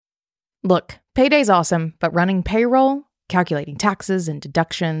Look, payday's awesome, but running payroll, calculating taxes and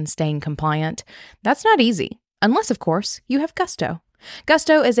deductions, staying compliant, that's not easy. Unless, of course, you have Gusto.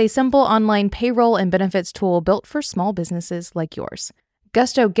 Gusto is a simple online payroll and benefits tool built for small businesses like yours.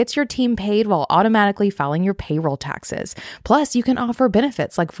 Gusto gets your team paid while automatically filing your payroll taxes. Plus, you can offer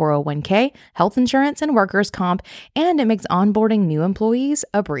benefits like 401k, health insurance, and workers' comp, and it makes onboarding new employees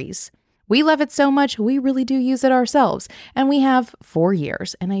a breeze. We love it so much, we really do use it ourselves, and we have 4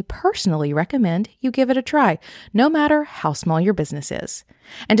 years, and I personally recommend you give it a try, no matter how small your business is.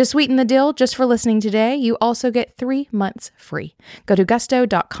 And to sweeten the deal, just for listening today, you also get 3 months free. Go to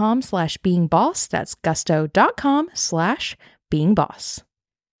gusto.com/beingboss. That's gusto.com/beingboss.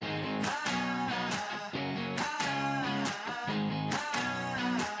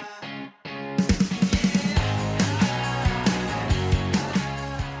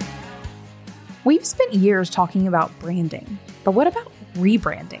 We've spent years talking about branding, but what about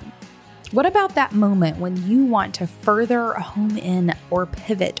rebranding? What about that moment when you want to further home in or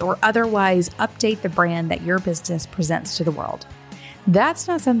pivot or otherwise update the brand that your business presents to the world? That's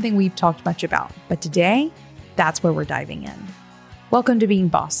not something we've talked much about, but today, that's where we're diving in. Welcome to Being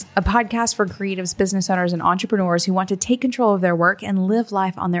Boss, a podcast for creatives, business owners, and entrepreneurs who want to take control of their work and live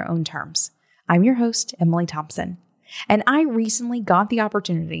life on their own terms. I'm your host, Emily Thompson. And I recently got the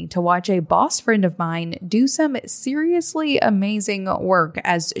opportunity to watch a boss friend of mine do some seriously amazing work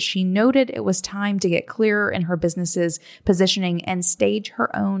as she noted it was time to get clearer in her business's positioning and stage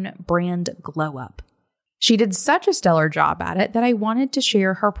her own brand glow up. She did such a stellar job at it that I wanted to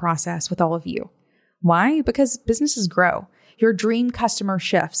share her process with all of you. Why? Because businesses grow. Your dream customer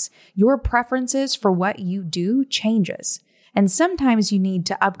shifts. Your preferences for what you do changes. And sometimes you need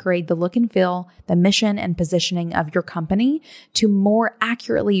to upgrade the look and feel, the mission and positioning of your company to more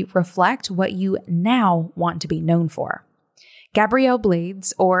accurately reflect what you now want to be known for. Gabrielle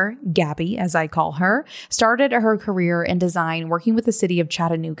Blades, or Gabby as I call her, started her career in design working with the city of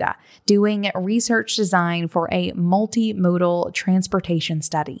Chattanooga, doing research design for a multimodal transportation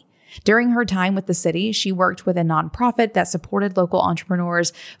study. During her time with the city, she worked with a nonprofit that supported local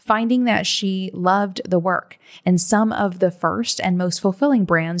entrepreneurs, finding that she loved the work. And some of the first and most fulfilling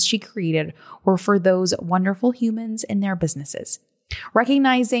brands she created were for those wonderful humans in their businesses.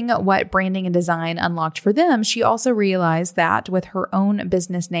 Recognizing what branding and design unlocked for them, she also realized that with her own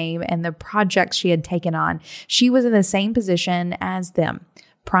business name and the projects she had taken on, she was in the same position as them,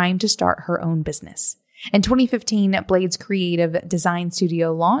 primed to start her own business. In 2015, Blades Creative Design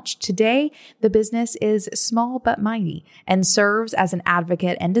Studio launched. Today, the business is small but mighty and serves as an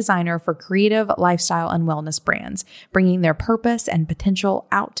advocate and designer for creative, lifestyle, and wellness brands, bringing their purpose and potential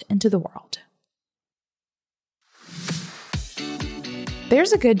out into the world.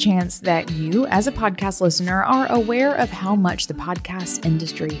 There's a good chance that you, as a podcast listener, are aware of how much the podcast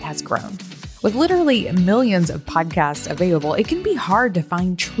industry has grown. With literally millions of podcasts available, it can be hard to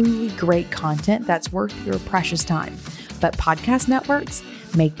find truly great content that's worth your precious time. But podcast networks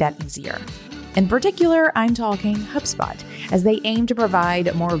make that easier. In particular, I'm talking HubSpot, as they aim to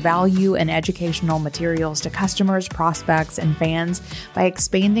provide more value and educational materials to customers, prospects, and fans by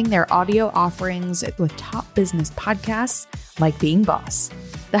expanding their audio offerings with top business podcasts like Being Boss.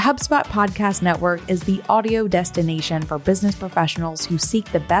 The HubSpot Podcast Network is the audio destination for business professionals who seek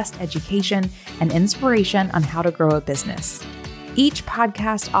the best education and inspiration on how to grow a business. Each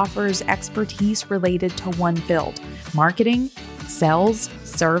podcast offers expertise related to one field: marketing, sales,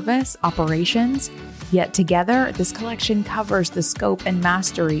 service, operations. Yet together, this collection covers the scope and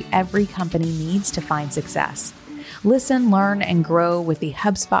mastery every company needs to find success. Listen, learn, and grow with the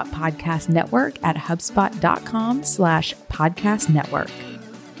HubSpot Podcast Network at HubSpot.com/podcast network.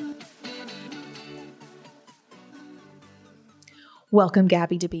 Welcome,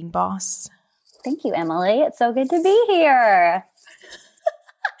 Gabby, to Being Boss. Thank you, Emily. It's so good to be here.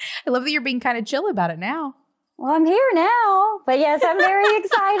 I love that you're being kind of chill about it now. Well, I'm here now, but yes, I'm very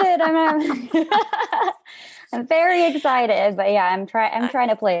excited. I'm very excited, but yeah, I'm trying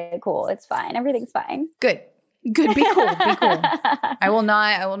to play it cool. It's fine. Everything's fine. Good. Be cool. Be cool. I will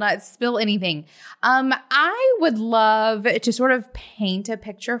not spill anything. I would love to sort of paint a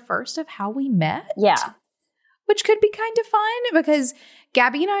picture first of how we met. Yeah. Which could be kind of fun because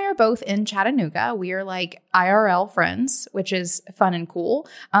Gabby and I are both in Chattanooga. We are like IRL friends, which is fun and cool.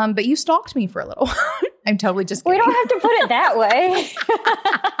 But you stalked me for a little. I'm totally just kidding. We don't have to put it that way.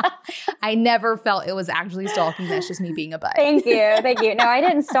 I never felt it was actually stalking. That's just me being a butt. Thank you. No, I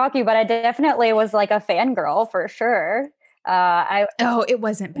didn't stalk you, but I definitely was like a fangirl for sure. It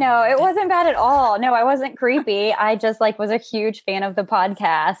wasn't bad. No, it wasn't bad at all. No, I wasn't creepy. I just was a huge fan of the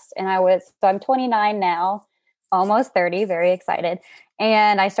podcast. And I'm 29 now. almost 30, very excited.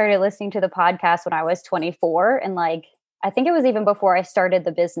 And I started listening to the podcast when I was 24. And like, I think it was even before I started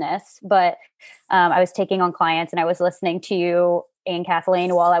the business, but I was taking on clients and I was listening to you and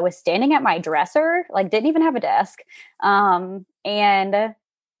Kathleen while I was standing at my dresser, like didn't even have a desk. And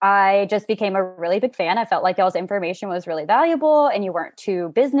I just became a really big fan. I felt like y'all's information was really valuable and you weren't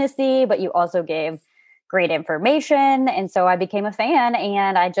too businessy, but you also gave great information. And so I became a fan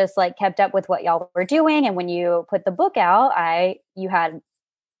and I just like kept up with what y'all were doing. And when you put the book out, you had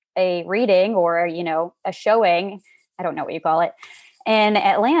a reading or, you know, a showing, I don't know what you call it, in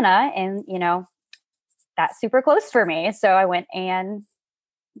Atlanta. And, you know, that's super close for me. So I went and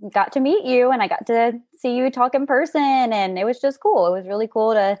got to meet you and I got to see you talk in person. And it was just cool. It was really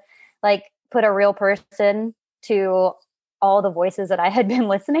cool to like put a real person to all the voices that I had been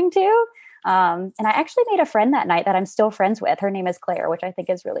listening to. And I actually made a friend that night that I'm still friends with. Her name is Claire, which I think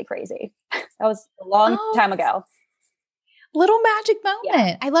is really crazy. That was a long time ago. Little magic moment.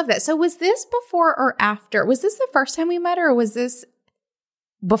 Yeah. I love that. So was this before or after? Was this the first time we met or was this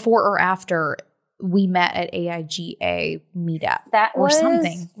before or after we met at AIGA meetup or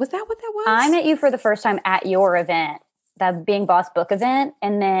something? Was that what that was? I met you for the first time at your event, the Being Boss book event.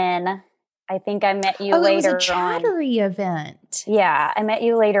 And then I think I met you later on. It was a Chattery event. Yeah. I met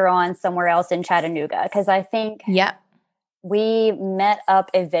you later on somewhere else in Chattanooga. Cause I think we met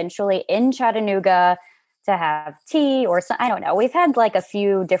up eventually in Chattanooga to have tea or I don't know. We've had like a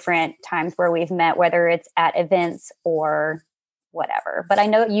few different times where we've met, whether it's at events or whatever. But I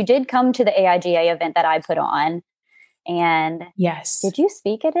know you did come to the AIGA event that I put on. And did you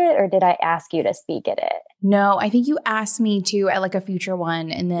speak at it or did I ask you to speak at it? No, I think you asked me to at like a future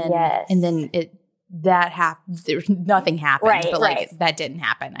one and then that happened. Nothing happened, but like that didn't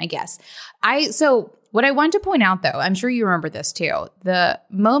happen, I guess. So what I want to point out though, I'm sure you remember this too. The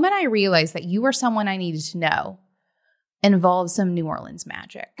moment I realized that you were someone I needed to know involved some New Orleans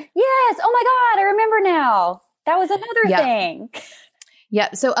magic. Yes. Oh my God. I remember now. That was another thing.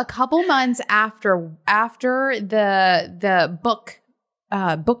 Yeah. So a couple months after the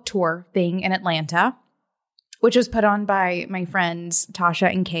book tour thing in Atlanta, which was put on by my friends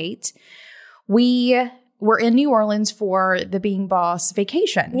Tasha and Kate, we were in New Orleans for the Being Boss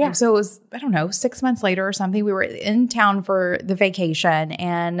vacation. Yeah. So it was, I don't know, 6 months later or something. We were in town for the vacation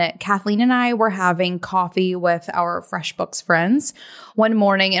and Kathleen and I were having coffee with our FreshBooks friends one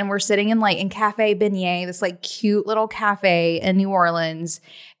morning and we're sitting in Cafe Beignet, this like cute little cafe in New Orleans.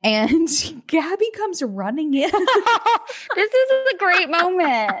 And Gabby comes running in. This is a great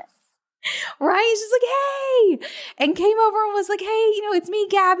moment. Right? She's like, hey, and came over and was like, hey, it's me,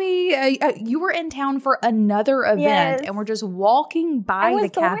 Gabby. You were in town for another event and we're just walking by the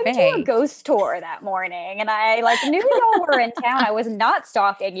cafe. I was going to a ghost tour that morning and I knew y'all were in town. I was not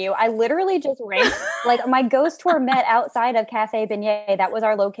stalking you. I literally just ran, my ghost tour met outside of Cafe Beignet. That was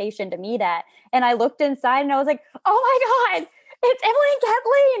our location to meet at. And I looked inside and I was like, oh my God, it's Emily and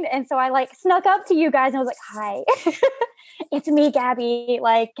Kathleen. And so I snuck up to you guys and I was like, hi. It's me, Gabby.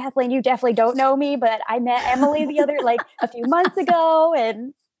 Kathleen, you definitely don't know me, but I met Emily a few months ago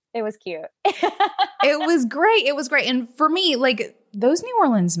and it was cute. It was great. It was great. And for me, those New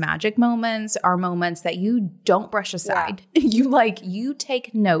Orleans magic moments are moments that you don't brush aside. Yeah. You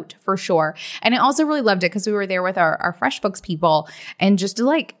take note for sure. And I also really loved it because we were there with our FreshBooks people and just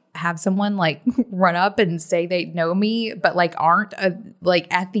to have someone run up and say they know me, but aren't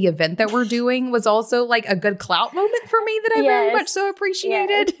at the event that we're doing was also a good clout moment for me that I very much so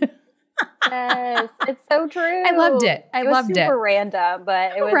appreciated. Yes. Yes, it's so true. I loved it. It was super random,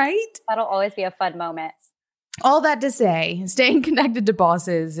 but it was that'll always be a fun moment. All that to say, staying connected to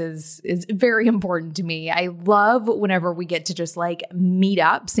bosses is very important to me. I love whenever we get to just meet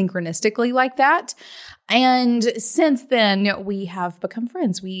up synchronistically like that. And since then, we have become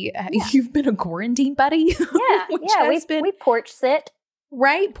friends. You've been a quarantine buddy. Yeah, we porch sit.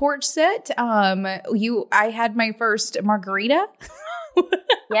 Right, porch sit. I had my first margarita.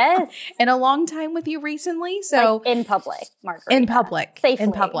 Yes. In a long time with you recently. So in public, margarita. In public. Safely.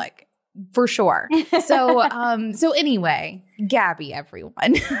 In public. For sure. So anyway, Gabby,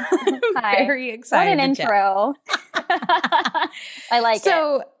 everyone. Hi. Very excited. What an intro. I like it.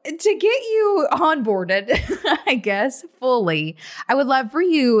 So to get you onboarded, I guess, fully, I would love for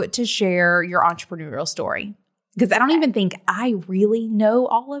you to share your entrepreneurial story. Because I don't even think I really know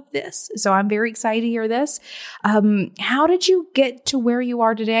all of this. So I'm very excited to hear this. How did you get to where you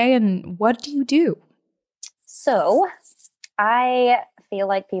are today and what do you do? So I feel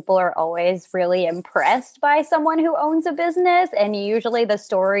like people are always really impressed by someone who owns a business. And usually the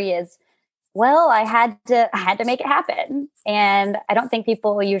story is Well, I had to make it happen. And I don't think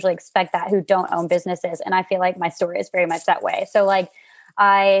people usually expect that who don't own businesses. And I feel like my story is very much that way. So like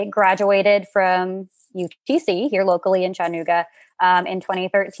I graduated from UTC here locally in Chattanooga in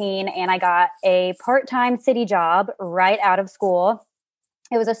 2013, and I got a part-time city job right out of school.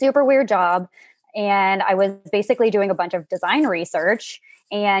 It was a super weird job. And I was basically doing a bunch of design research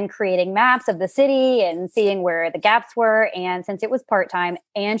and creating maps of the city and seeing where the gaps were. And since it was part time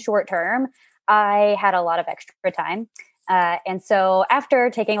and short term, I had a lot of extra time. And so after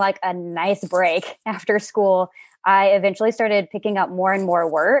taking like a nice break after school, I eventually started picking up more and more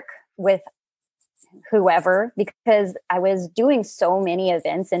work with whoever because I was doing so many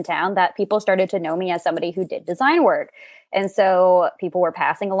events in town that people started to know me as somebody who did design work. And so people were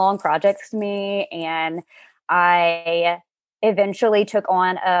passing along projects to me, and I eventually took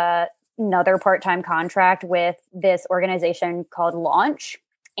on another part-time contract with this organization called Launch,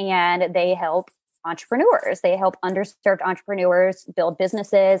 and they help entrepreneurs. They help underserved entrepreneurs build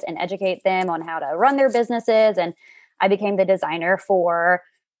businesses and educate them on how to run their businesses. And I became the designer for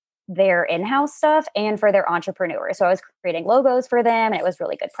their in-house stuff and for their entrepreneurs. So I was creating logos for them, and it was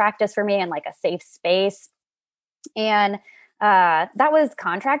really good practice for me and like a safe space. And that was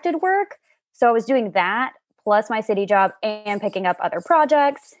contracted work. So I was doing that plus my city job and picking up other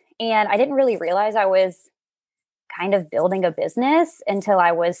projects. And I didn't really realize I was kind of building a business until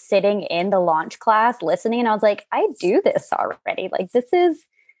I was sitting in the launch class listening. And I was like, I do this already. Like, this is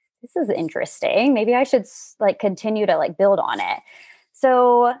interesting. Maybe I should like continue to like build on it.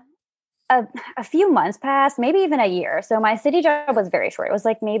 So a few months passed, maybe even a year. So my city job was very short. It was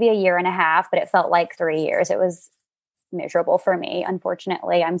like maybe a year and a half, but it felt like 3 years. It was miserable for me.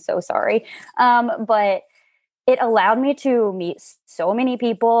 Unfortunately, I'm so sorry. But it allowed me to meet so many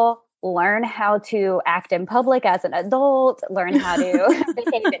people, learn how to act in public as an adult, learn how to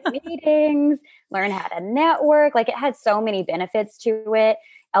behave in meetings, learn how to network. Like it had so many benefits to it,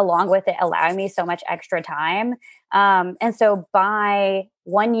 along with it allowing me so much extra time. And so by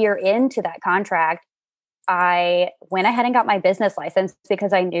 1 year into that contract, I went ahead and got my business license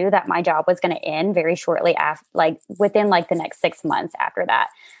because I knew that my job was going to end very shortly after, like within like the next 6 months after that.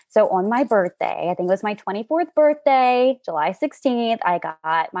 So on my birthday, I think it was my 24th birthday, July 16th, I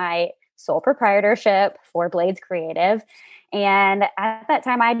got my sole proprietorship for Blades Creative. And at that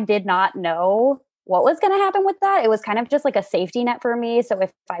time, I did not know what was going to happen with that. It was kind of just like a safety net for me. So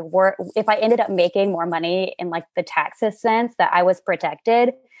if I ended up making more money in like the taxes sense, that I was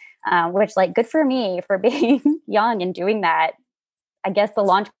protected, which like good for me for being young and doing that. I guess the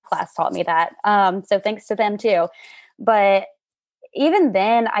launch class taught me that. So thanks to them too. But even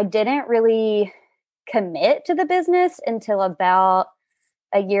then, I didn't really commit to the business until about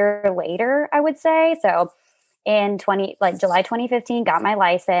a year later, I would say. So in July 2015, got my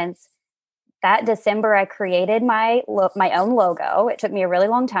license. That December, I created my own logo. It took me a really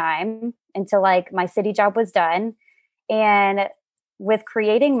long time until like my city job was done. And with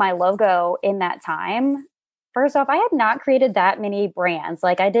creating my logo in that time, first off, I had not created that many brands.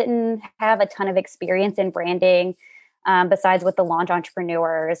 Like I didn't have a ton of experience in branding besides with the launch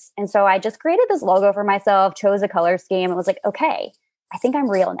entrepreneurs. And so I just created this logo for myself, chose a color scheme, and was like, okay, I think I'm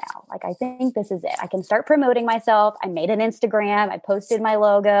real now. Like, I think this is it. I can start promoting myself. I made an Instagram. I posted my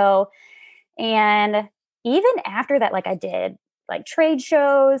logo. And even after that, like I did like trade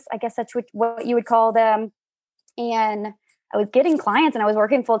shows, I guess that's what you would call them. And I was getting clients and I was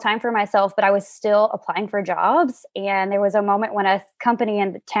working full time for myself, but I was still applying for jobs. And there was a moment when a company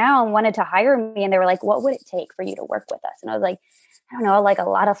in the town wanted to hire me, and they were like, what would it take for you to work with us? And I was like, I don't know, like a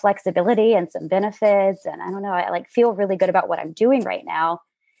lot of flexibility and some benefits. And I don't know, I like feel really good about what I'm doing right now.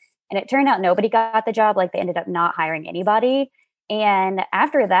 And it turned out nobody got the job. Like they ended up not hiring anybody. And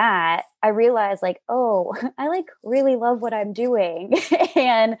after that, I realized like, oh, I like really love what I'm doing.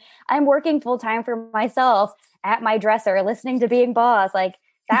 And I'm working full time for myself at my dresser, listening to Being Boss. Like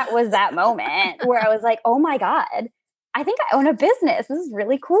that was that moment where I was like, oh my God, I think I own a business. This is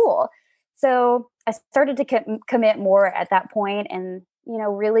really cool. So I started to commit more at that point and, you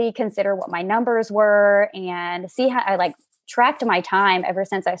know, really consider what my numbers were and see how I like tracked my time ever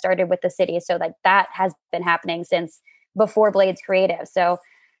since I started with the city. So like that has been happening since before Blades Creative. So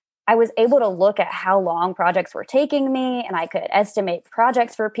I was able to look at how long projects were taking me, and I could estimate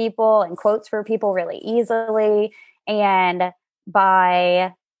projects for people and quotes for people really easily. And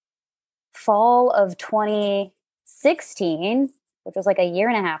by fall of 2016, which was like a year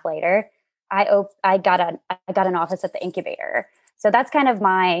and a half later, I got an office at the incubator. So that's kind of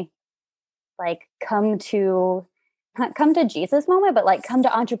my like come to Jesus moment, but like come to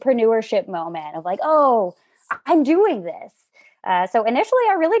entrepreneurship moment of like, oh, I'm doing this. So initially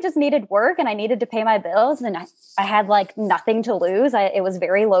I really just needed work and I needed to pay my bills, and I had like nothing to lose. It was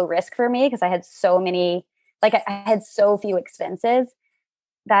very low risk for me because I had so many, like I had so few expenses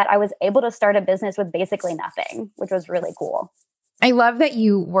that I was able to start a business with basically nothing, which was really cool. I love that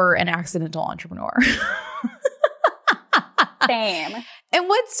you were an accidental entrepreneur. Same. And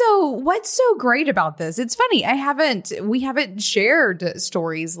what's so great about this? It's funny. We haven't shared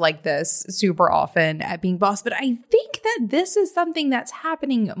stories like this super often at Being Boss, but I think that this is something that's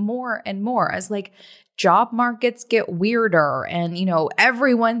happening more and more as like job markets get weirder. And,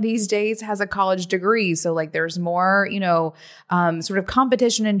 everyone these days has a college degree. So like there's more, sort of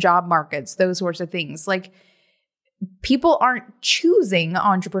competition in job markets, those sorts of things. Like, people aren't choosing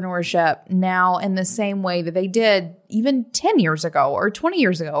entrepreneurship now in the same way that they did even 10 years ago or 20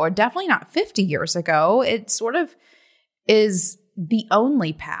 years ago, or definitely not 50 years ago. It sort of is the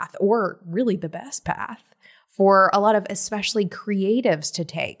only path, or really the best path for a lot of especially creatives to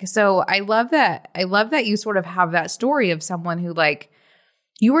take. So I love that. I love that you sort of have that story of someone who like,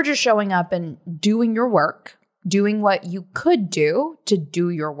 you were just showing up and doing your work, doing what you could do to do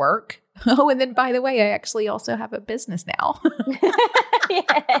your work. Oh, and then by the way, I actually also have a business now.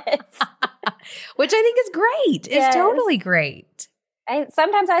 Yes. Which I think is great. It's totally great.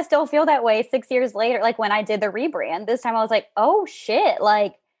 Sometimes I still feel that way 6 years later. Like when I did the rebrand, this time I was like, oh shit,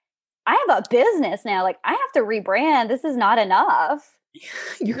 like I have a business now. Like I have to rebrand. This is not enough.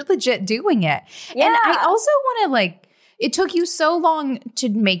 You're legit doing it. Yeah. And I also want to it took you so long to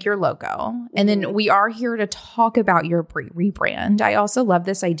make your logo. And then we are here to talk about your rebrand. I also love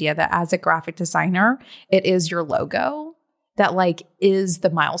this idea that as a graphic designer, it is your logo that like is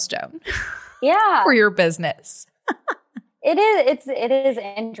the milestone for your business. It is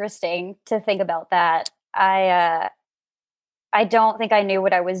interesting to think about that. I don't think I knew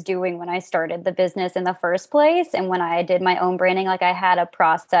what I was doing when I started the business in the first place. And when I did my own branding, like I had a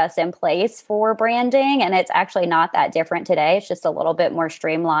process in place for branding, and it's actually not that different today. It's just a little bit more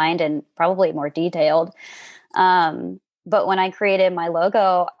streamlined and probably more detailed. But when I created my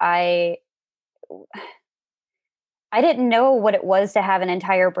logo, I didn't know what it was to have an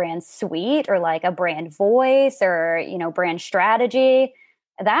entire brand suite or like a brand voice or, brand strategy.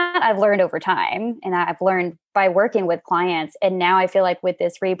 That I've learned over time, and I've learned by working with clients. And now I feel like with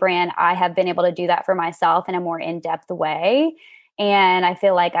this rebrand, I have been able to do that for myself in a more in-depth way. And I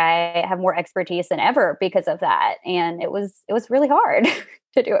feel like I have more expertise than ever because of that. And it was really hard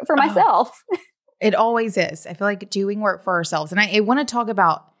to do it for myself. It always is. I feel like doing work for ourselves. And I want to talk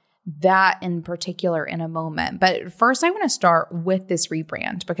about that in particular in a moment. But first, I want to start with this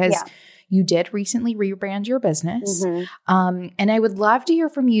rebrand because you did recently rebrand your business. And I would love to hear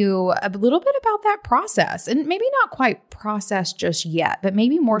from you a little bit about that process, and maybe not quite process just yet, but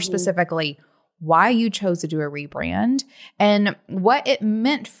maybe more specifically, why you chose to do a rebrand and what it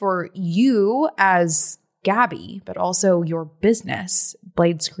meant for you as Gabby, but also your business,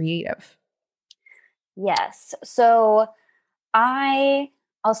 Blades Creative. Yes. So I'll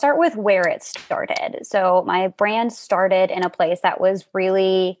start with where it started. So my brand started in a place that was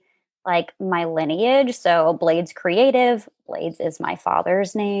really like my lineage. So Blades Creative, Blades is my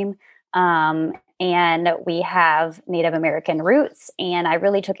father's name. And we have Native American roots. And I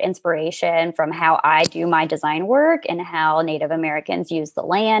really took inspiration from how I do my design work and how Native Americans use the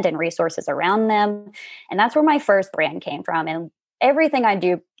land and resources around them. And that's where my first brand came from. And everything I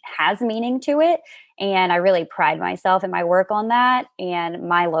do has meaning to it. And I really pride myself in my work on that. And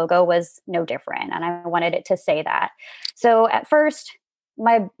my logo was no different. And I wanted it to say that. So at first,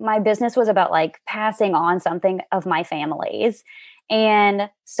 my business was about like passing on something of my family's,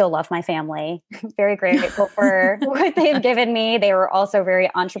 and still love my family. Very grateful for what they've given me. They were also very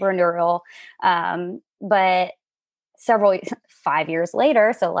entrepreneurial. But 5 years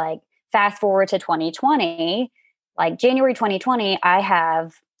later, so like fast forward to 2020, like January 2020, I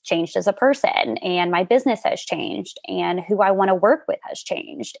have changed as a person, and my business has changed, and who I want to work with has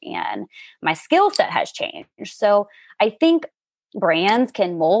changed, and my skill set has changed. So I think brands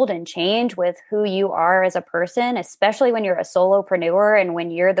can mold and change with who you are as a person, especially when you're a solopreneur and when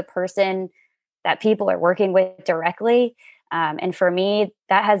you're the person that people are working with directly. And for me,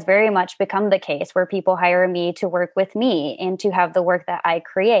 that has very much become the case where people hire me to work with me and to have the work that I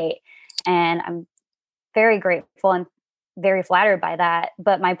create. And I'm very grateful and very flattered by that.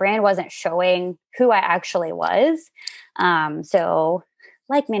 But my brand wasn't showing who I actually was. So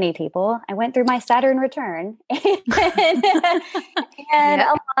like many people, I went through my Saturn return and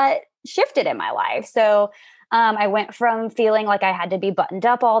a lot shifted in my life. So I went from feeling like I had to be buttoned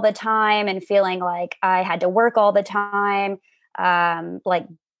up all the time and feeling like I had to work all the time, like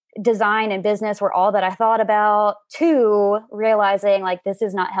design and business were all that I thought about, to realizing like, this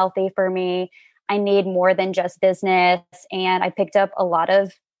is not healthy for me. I need more than just business. And I picked up a lot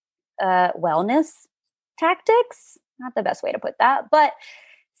of wellness tactics, not the best way to put that, but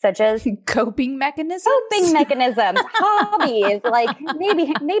such as coping mechanisms, hobbies, like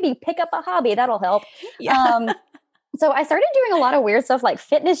maybe pick up a hobby. That'll help. Yeah. So I started doing a lot of weird stuff like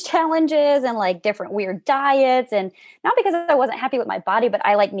fitness challenges and like different weird diets. And not because I wasn't happy with my body, but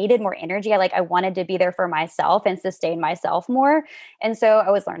I like needed more energy. I wanted to be there for myself and sustain myself more. And so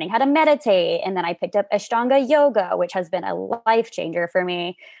I was learning how to meditate. And then I picked up Ashtanga yoga, which has been a life changer for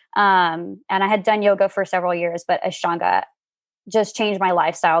me. And I had done yoga for several years, but Ashtanga just changed my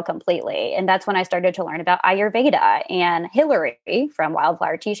lifestyle completely. And that's when I started to learn about Ayurveda, and Hillary from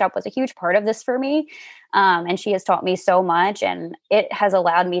Wildflower Tea Shop was a huge part of this for me. And she has taught me so much, and it has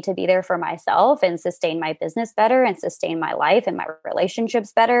allowed me to be there for myself and sustain my business better and sustain my life and my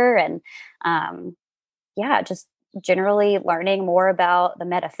relationships better. And just generally learning more about the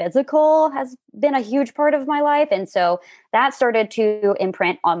metaphysical has been a huge part of my life. And so that started to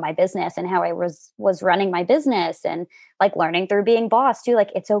imprint on my business and how I was running my business, and like learning through being boss too. Like,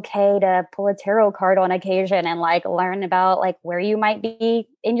 it's okay to pull a tarot card on occasion and like learn about like where you might be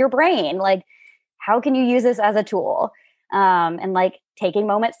in your brain. Like, how can you use this as a tool? And like taking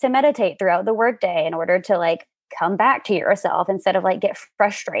moments to meditate throughout the workday in order to like come back to yourself instead of like get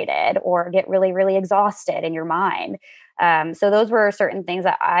frustrated or get really, really exhausted in your mind. So those were certain things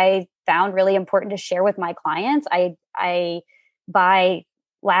that I found really important to share with my clients. I by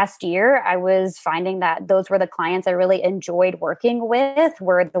last year, I was finding that those were the clients I really enjoyed working with,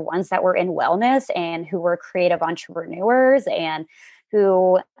 were the ones that were in wellness and who were creative entrepreneurs and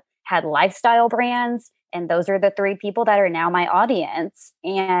who had lifestyle brands. And those are the 3 people that are now my audience.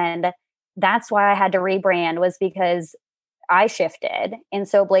 And that's why I had to rebrand, was because I shifted. And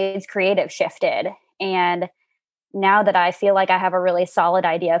so Blades Creative shifted. And now that I feel like I have a really solid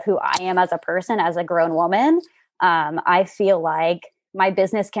idea of who I am as a person, as a grown woman, I feel like my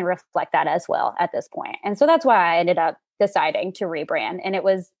business can reflect that as well at this point. And so that's why I ended up deciding to rebrand. And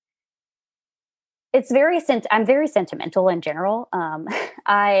I'm very sentimental in general.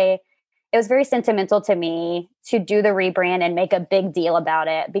 It was very sentimental to me to do the rebrand and make a big deal about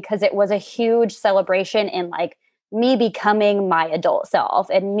it, because it was a huge celebration in like me becoming my adult self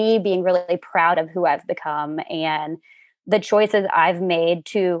and me being really proud of who I've become and the choices I've made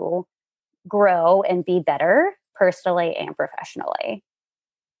to grow and be better personally and professionally.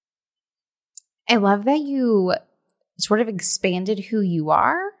 I love that you sort of expanded who you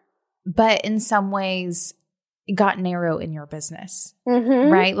are, but in some ways got narrow in your business,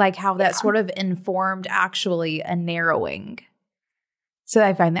 right? Like how that sort of informed actually a narrowing. So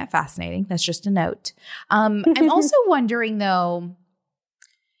I find that fascinating. That's just a note. I'm also wondering though,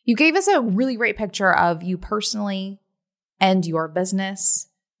 you gave us a really great picture of you personally and your business,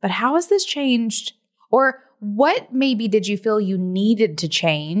 but how has this changed, or what maybe did you feel you needed to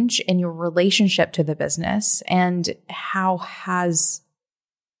change in your relationship to the business, and how has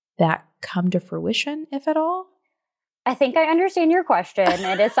that come to fruition, if at all? I think I understand your question.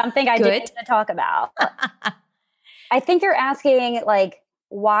 It is something I did to talk about. I think you're asking, like,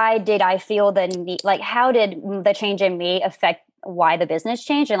 why did I feel the need? Like, how did the change in me affect why the business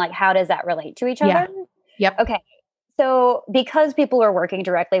changed? And like, how does that relate to each other? Yep. Okay. So because people are working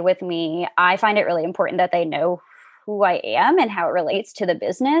directly with me, I find it really important that they know who I am and how it relates to the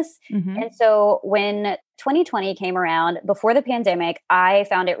business. And so when 2020 came around, before the pandemic, I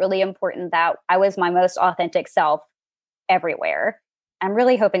found it really important that I was my most authentic self everywhere. I'm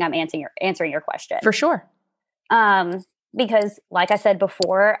really hoping I'm answering your question. For sure. Because like I said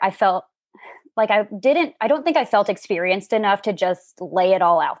before, I felt like I don't think I felt experienced enough to just lay it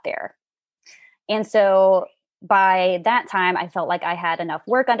all out there. And so by that time, I felt like I had enough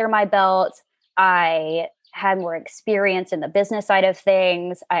work under my belt. I had more experience in the business side of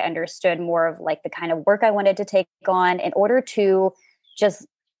things. I understood more of like the kind of work I wanted to take on in order to just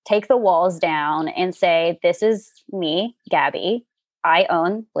take the walls down and say, this is me, Gabby. I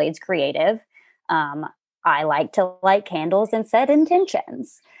own Blades Creative. I like to light candles and set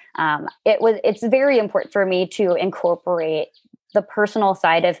intentions. It's very important for me to incorporate the personal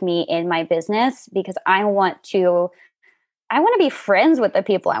side of me in my business, because I want to be friends with the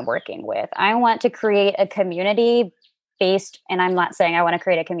people I'm working with. I want to create a community based, and I'm not saying I want to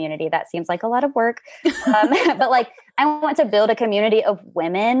create a community. That seems like a lot of work. But like, I want to build a community of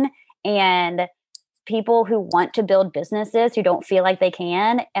women and people who want to build businesses who don't feel like they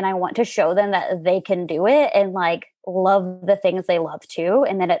can. And I want to show them that they can do it and like love the things they love too.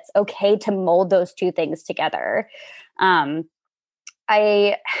 And that it's okay to mold those two things together.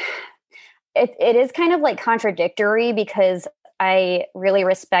 it is kind of like contradictory because I really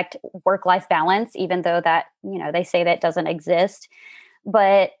respect work-life balance, even though that, they say that doesn't exist.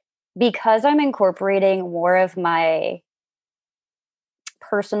 But because I'm incorporating more of my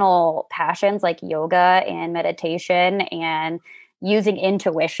personal passions like yoga and meditation and using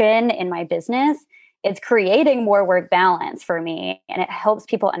intuition in my business, it's creating more work balance for me. And it helps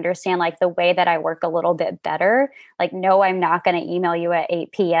people understand like the way that I work a little bit better. Like, no, I'm not going to email you at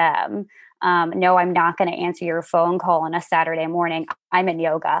 8 p.m. No, I'm not going to answer your phone call on a Saturday morning. I'm in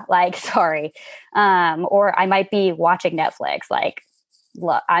yoga. Like, sorry. Or I might be watching Netflix. Like,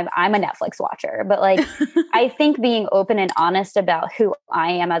 look, I'm a Netflix watcher, but like, I think being open and honest about who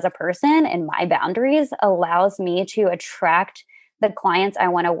I am as a person and my boundaries allows me to attract the clients I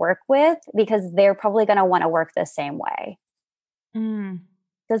want to work with, because they're probably going to want to work the same way.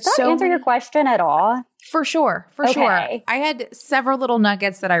 Does that answer your question at all? For sure. Sure. I had several little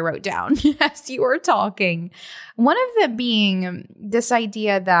nuggets that I wrote down as you were talking. One of them being this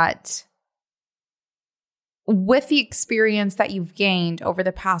idea that with the experience that you've gained over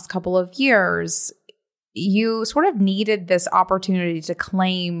the past couple of years, you sort of needed this opportunity to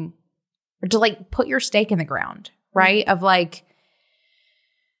claim or to like put your stake in the ground, right? Of like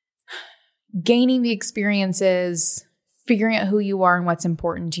gaining the experiences, figuring out who you are and what's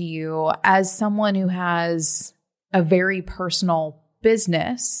important to you. As someone who has a very personal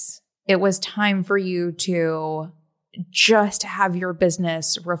business, it was time for you to just have your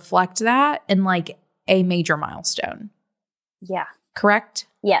business reflect that in like a major milestone. Yeah. Correct?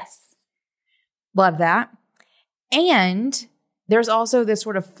 Yes. Love that. And there's also this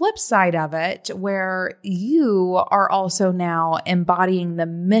sort of flip side of it where you are also now embodying the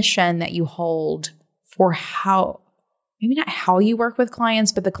mission that you hold for maybe not how you work with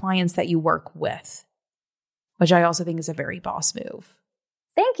clients, but the clients that you work with, which I also think is a very boss move.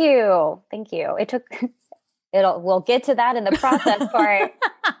 Thank you. We'll get to that in the process part,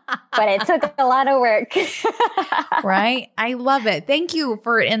 but it took a lot of work. Right? I love it. Thank you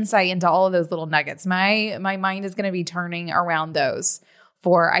for insight into all of those little nuggets. My mind is going to be turning around those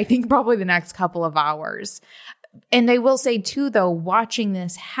for, I think, probably the next couple of hours. And I will say too, though, watching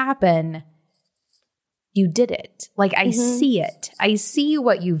this happen, you did it. Like I see it. I see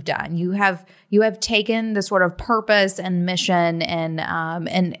what you've done. You have taken the sort of purpose and mission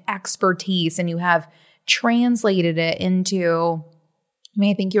and expertise, and you have translated it into,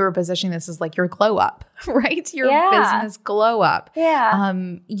 I think you were positioning this as like your glow up, right? Your business glow up. Yeah.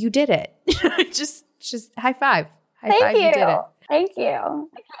 You did it. just high five. Thank you. You did it. Thank you.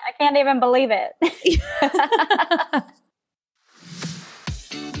 I can't even believe it.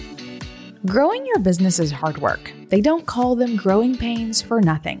 Growing your business is hard work. They don't call them growing pains for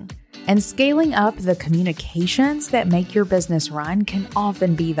nothing. And scaling up the communications that make your business run can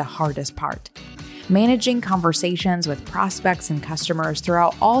often be the hardest part. Managing conversations with prospects and customers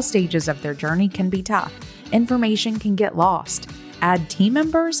throughout all stages of their journey can be tough. Information can get lost. Add team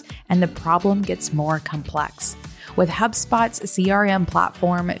members, and the problem gets more complex. With HubSpot's CRM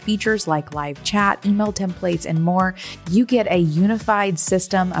platform, features like live chat, email templates, and more, you get a unified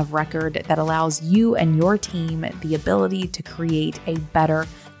system of record that allows you and your team the ability to create a better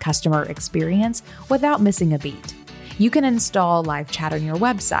customer experience without missing a beat. You can install live chat on your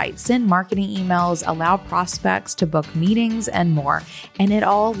website, send marketing emails, allow prospects to book meetings, and more. And it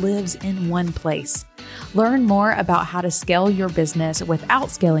all lives in one place. Learn more about how to scale your business without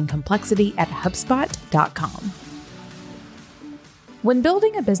scaling complexity at HubSpot.com. When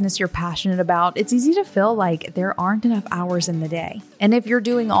building a business you're passionate about, it's easy to feel like there aren't enough hours in the day. And if you're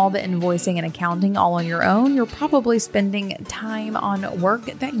doing all the invoicing and accounting all on your own, you're probably spending time on work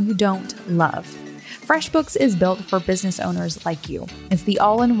that you don't love. FreshBooks is built for business owners like you. It's the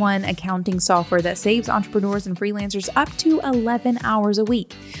all-in-one accounting software that saves entrepreneurs and freelancers up to 11 hours a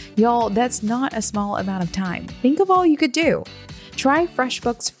week. Y'all, that's not a small amount of time. Think of all you could do. Try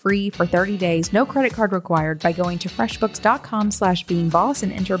FreshBooks free for 30 days, no credit card required, by going to freshbooks.com/beingboss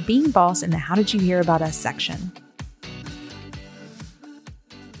and enter Being Boss in the How Did You Hear About Us section.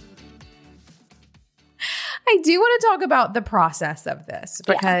 I do want to talk about the process of this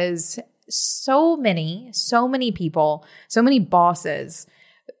because so many people, so many bosses.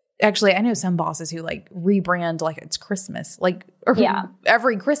 Actually, I know some bosses who like rebrand like it's Christmas, like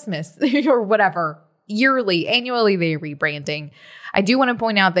every Christmas or whatever. Yearly, annually, they're rebranding. I do want to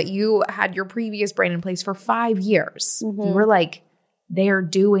point out that you had your previous brand in place for 5 years. You were like, they're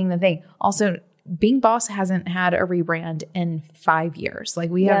doing the thing. Also, Being Boss hasn't had a rebrand in 5 years. Like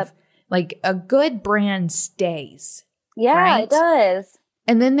we have like a good brand stays. Yeah, right? It does.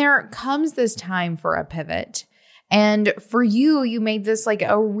 And then there comes this time for a pivot. And for you, you made this like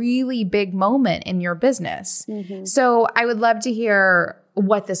a really big moment in your business. Mm-hmm. So I would love to hear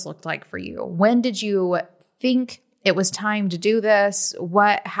what this looked like for you. When did you think it was time to do this?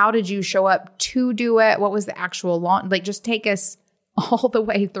 How did you show up to do it? What was the actual launch? Like, just take us all the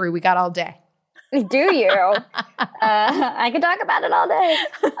way through. We got all day. Do you? I could talk about it all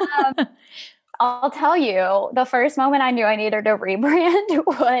day. I'll tell you, the first moment I knew I needed a rebrand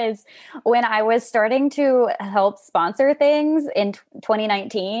was when I was starting to help sponsor things in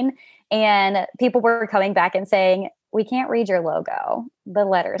 2019, and people were coming back and saying, "We can't read your logo. The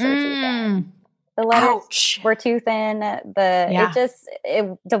letters are too thin. The letters were too thin.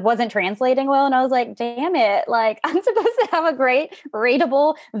 It wasn't translating well." And I was like, damn it. Like, I'm supposed to have a great,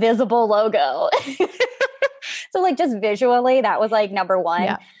 readable, visible logo. So like just visually, that was like number one.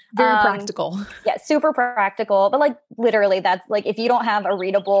 Yeah. Very practical. Yeah, super practical. But like literally that's like, if you don't have a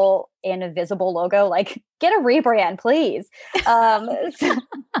readable and a visible logo, like get a rebrand, please.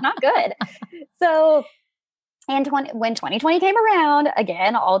 Not good. So and when 2020 came around,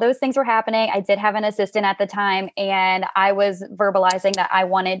 again, all those things were happening. I did have an assistant at the time, and I was verbalizing that I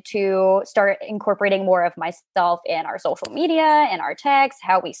wanted to start incorporating more of myself in our social media, in our text,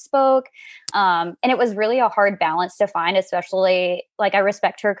 how we spoke. And it was really a hard balance to find, especially like I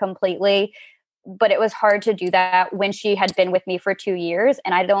respect her completely, but it was hard to do that when she had been with me for 2 years.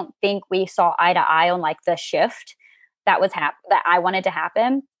 And I don't think we saw eye to eye on like the shift that was that I wanted to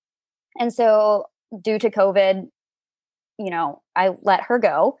happen. And so due to COVID, I let her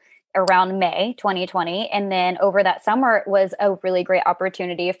go around May 2020. And then over that summer, it was a really great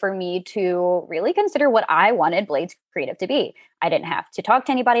opportunity for me to really consider what I wanted Blades Creative to be. I didn't have to talk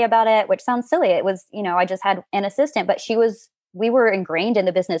to anybody about it, which sounds silly. It was, I just had an assistant, but we were ingrained in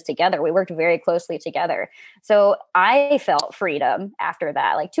the business together. We worked very closely together. So I felt freedom after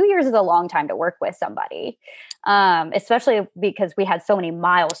that. Like 2 years is a long time to work with somebody, especially because we had so many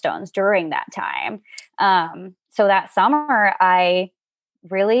milestones during that time. So that summer, I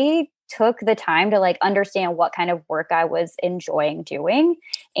really took the time to like understand what kind of work I was enjoying doing.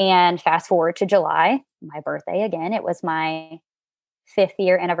 And fast forward to July, my birthday again, it was my 5th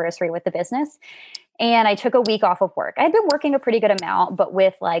year anniversary with the business. And I took a week off of work. I had been working a pretty good amount, but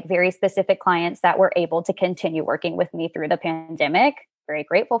with like very specific clients that were able to continue working with me through the pandemic. Very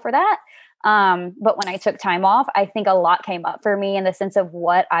grateful for that. But when I took time off, I think a lot came up for me in the sense of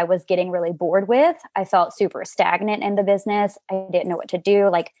what I was getting really bored with. I felt super stagnant in the business. I didn't know what to do.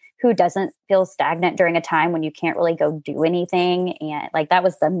 Like, who doesn't feel stagnant during a time when you can't really go do anything? And like, that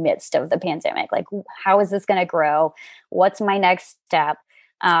was the midst of the pandemic. Like, how is this going to grow? What's my next step?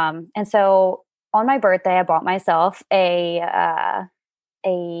 And so on my birthday, I bought myself a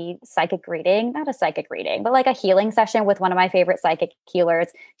psychic reading, not a psychic reading, but like a healing session with one of my favorite psychic healers.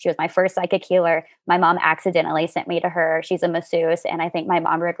 She was my first psychic healer. My mom accidentally sent me to her. She's a masseuse. And I think my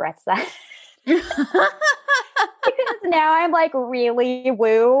mom regrets that. Because now I'm like really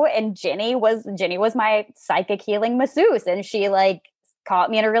woo. And Jenny was my psychic healing masseuse. And she like caught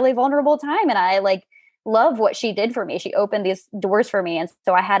me in a really vulnerable time. And I like love what she did for me. She opened these doors for me. And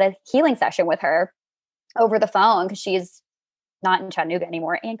so I had a healing session with her over the phone because she's not in Chattanooga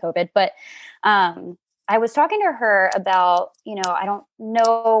anymore and COVID. But I was talking to her about, I don't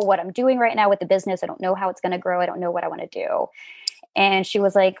know what I'm doing right now with the business. I don't know how it's going to grow. I don't know what I want to do. And she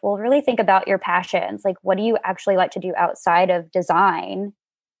was like, well, really think about your passions. Like, what do you actually like to do outside of design?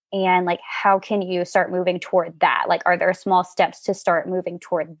 And like, how can you start moving toward that? Like, are there small steps to start moving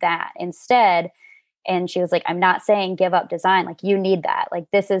toward that instead? And she was like, I'm not saying give up design. Like, you need that. Like,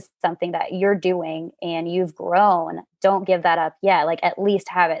 this is something that you're doing and you've grown. Don't give that up yet. Like, at least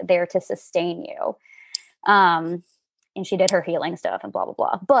have it there to sustain you. And she did her healing stuff and blah, blah,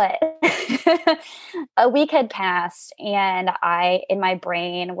 blah. But a week had passed and I, in my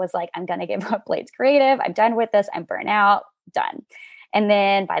brain, was like, I'm going to give up Blades Creative. I'm done with this. I'm burnt out. Done. And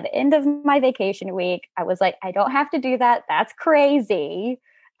then by the end of my vacation week, I was like, I don't have to do that. That's crazy.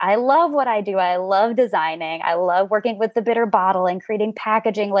 I love what I do. I love designing. I love working with the bitter bottle and creating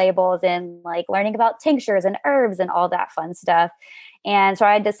packaging labels and like learning about tinctures and herbs and all that fun stuff. And so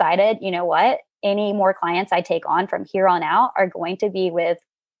I decided, you know what? Any more clients I take on from here on out are going to be with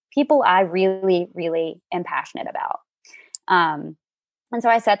people I really, really am passionate about. And so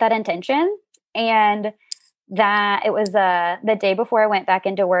I set that intention, and that it was the day before I went back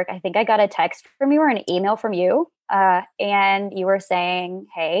into work. I think I got a text from you or an email from you. And you were saying,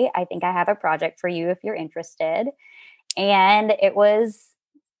 hey, I think I have a project for you if you're interested. And it was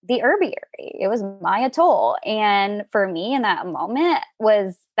the herbiary. It was my atoll. And for me in that moment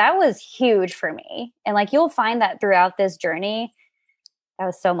that was huge for me. And like, you'll find that throughout this journey, That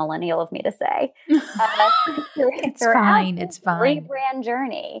was so millennial of me to say. It's fine. It's fine. Rebrand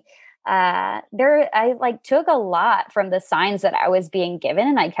journey. I like took a lot from the signs that I was being given,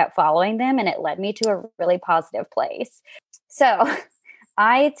 and I kept following them, and it led me to a really positive place. So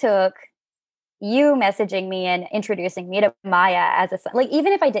I took you messaging me and introducing me to Maya as like,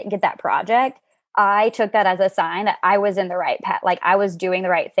 even if I didn't get that project, I took that as a sign that I was in the right path. Like I was doing the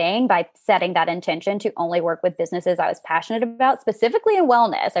right thing by setting that intention to only work with businesses I was passionate about, specifically in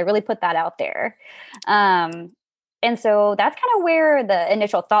wellness. I really put that out there. And so that's kind of where the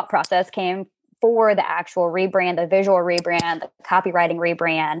initial thought process came for the actual rebrand, the visual rebrand, the copywriting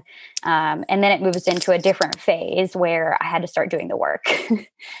rebrand. And then it moves into a different phase where I had to start doing the work.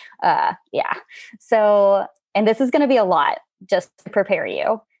 Yeah. So, and this is going to be a lot just to prepare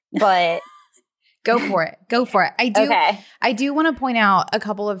you, but Go for it. Go for it. I do want to point out a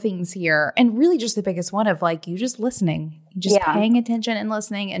couple of things here, and really just the biggest one of like you just listening, just paying attention and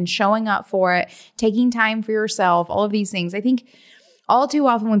listening and showing up for it, taking time for yourself, all of these things. I think all too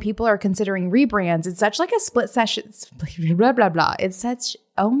often when people are considering rebrands, it's such like a split session, blah, blah, blah. It's such,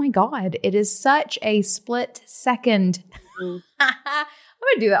 oh my God, it is such a split second. I'm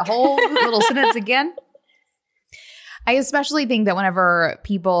going to do that whole little sentence again. I especially think that whenever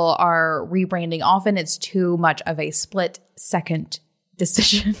people are rebranding, often it's too much of a split second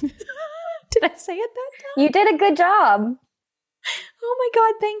decision. Did I say it that time? You did a good job. Oh my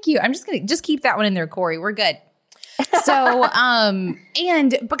God, thank you. I'm just going to keep that one in there, Corey. We're good. So,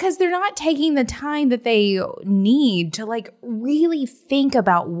 and because they're not taking the time that they need to like really think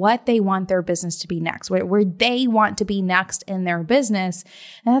about what they want their business to be next, where they want to be next in their business.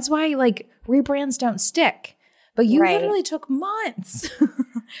 And that's why like rebrands don't stick. But you literally took months.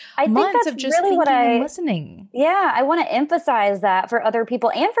 I think months that's of just really thinking and listening. Yeah, I want to emphasize that for other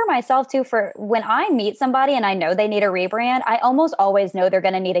people and for myself too. For when I meet somebody and I know they need a rebrand, I almost always know they're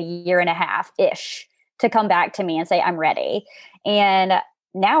going to need a year and a half-ish to come back to me and say, I'm ready. And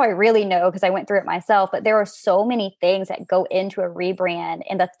now I really know because I went through it myself, but there are so many things that go into a rebrand,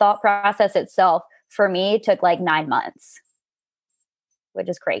 and the thought process itself for me took like 9 months, which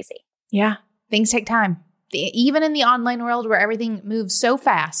is crazy. Yeah, things take time. Even in the online world where everything moves so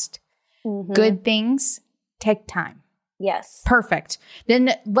fast, good things take time. Yes. Perfect.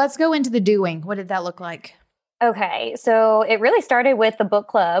 Then let's go into the doing. What did that look like? Okay. So it really started with the book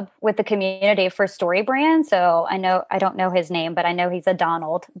club with the community for Story Brand. So I don't know his name, but I know he's a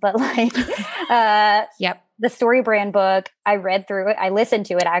Donald, but like, yep. The Story Brand book, I read through it. I listened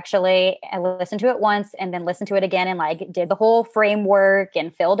to it actually. I listened to it once and then listened to it again and like did the whole framework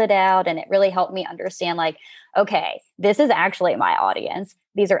and filled it out. And it really helped me understand like, okay, this is actually my audience.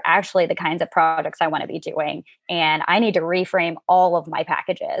 These are actually the kinds of projects I want to be doing. And I need to reframe all of my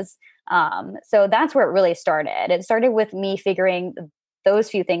packages. So that's where it really started. It started with me figuring those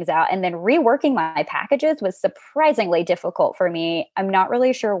few things out, and then reworking my packages was surprisingly difficult for me. I'm not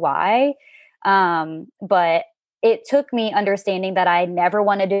really sure why. But it took me understanding that I never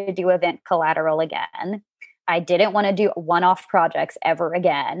wanted to do event collateral again. I didn't want to do one-off projects ever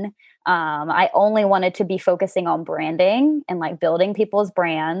again. I only wanted to be focusing on branding and like building people's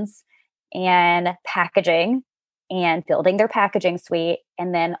brands and packaging and building their packaging suite.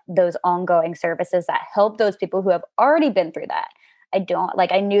 And then those ongoing services that help those people who have already been through that.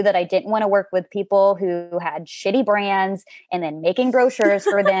 I knew that I didn't want to work with people who had shitty brands and then making brochures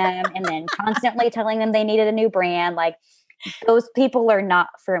for them and then constantly telling them they needed a new brand. Like those people are not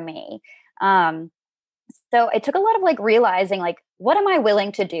for me. So it took a lot of like realizing like, what am I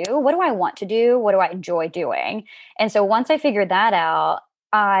willing to do? What do I want to do? What do I enjoy doing? And so once I figured that out,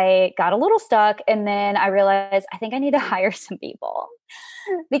 I got a little stuck, and then I realized I think I need to hire some people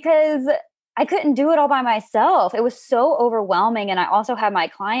because I couldn't do it all by myself. It was so overwhelming. And I also had my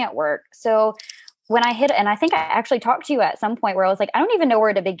client work. So when I hit, and I think I actually talked to you at some point where I was like, I don't even know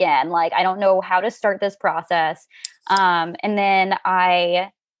where to begin. Like, I don't know how to start this process. And then I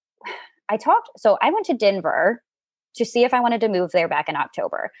went to Denver to see if I wanted to move there back in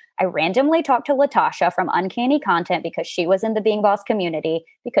October. I randomly talked to Latasha from Uncanny Content because she was in the Being Boss community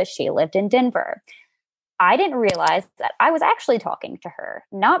because she lived in Denver. I didn't realize that I was actually talking to her,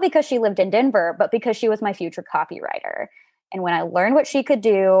 not because she lived in Denver, but because she was my future copywriter. And when I learned what she could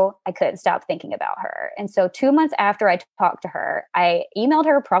do, I couldn't stop thinking about her. And so 2 months after I talked to her, I emailed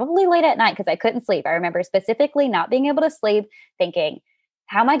her probably late at night because I couldn't sleep. I remember specifically not being able to sleep, thinking,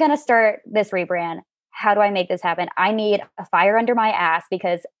 how am I going to start this rebrand? How do I make this happen? I need a fire under my ass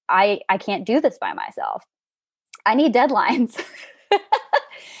because I can't do this by myself. I need deadlines.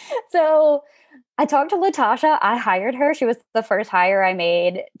 So I talked to Latasha. I hired her. She was the first hire I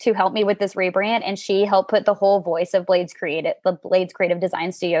made to help me with this rebrand, and she helped put the whole voice of the Blades Creative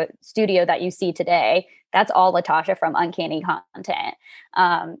Design Studio that you see today. That's all Latasha from Uncanny Content.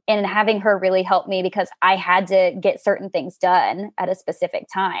 And having her really help me because I had to get certain things done at a specific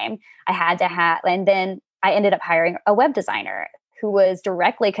time. And then I ended up hiring a web designer who was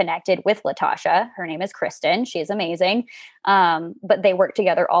directly connected with Latasha. Her name is Kristen. She's amazing. But they work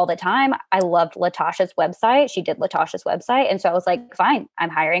together all the time. I loved Latasha's website. She did Latasha's website. And so I was like, fine, I'm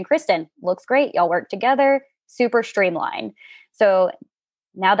hiring Kristen. Looks great. Y'all work together. Super streamlined. So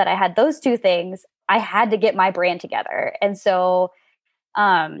now that I had those two things, I had to get my brand together. And so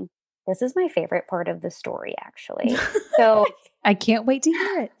this is my favorite part of the story, actually. So I can't wait to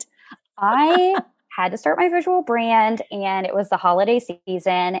hear it. I had to start my visual brand, and it was the holiday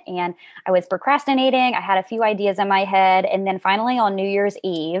season, and I was procrastinating. I had a few ideas in my head. And then finally on New Year's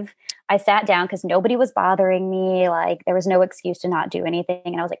Eve, I sat down because nobody was bothering me. Like there was no excuse to not do anything.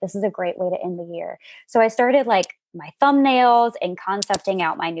 And I was like, this is a great way to end the year. So I started like my thumbnails and concepting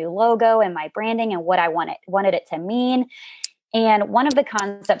out my new logo and my branding and what I wanted it to mean. And one of the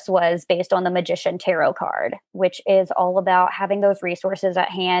concepts was based on the Magician Tarot card, which is all about having those resources at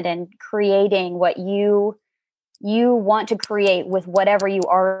hand and creating what you want to create with whatever you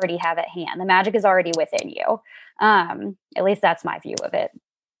already have at hand. The magic is already within you. At least that's my view of it.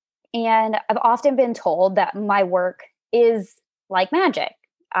 And I've often been told that my work is like magic.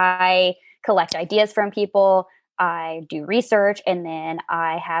 I collect ideas from people, I do research, and then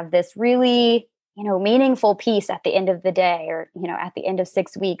I have this really meaningful piece at the end of the day or, at the end of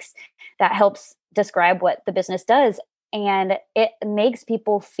 6 weeks that helps describe what the business does. And it makes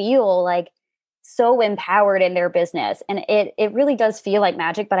people feel like so empowered in their business. And it really does feel like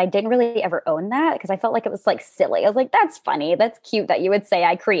magic, but I didn't really ever own that because I felt like it was like silly. I was like, that's funny. That's cute that you would say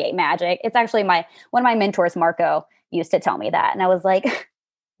I create magic. It's actually one of my mentors, Marco, used to tell me that. And I was like,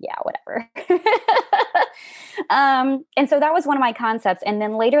 yeah, whatever. And so that was one of my concepts. And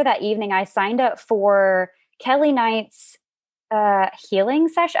then later that evening, I signed up for Kelly Knight's healing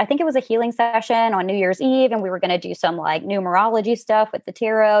session. I think it was a healing session on New Year's Eve. And we were going to do some like numerology stuff with the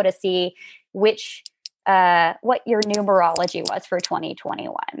tarot to see what your numerology was for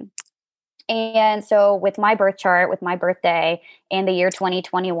 2021. And so with my birth chart, with my birthday and the year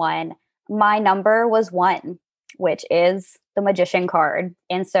 2021, my number was 1, which is the magician card.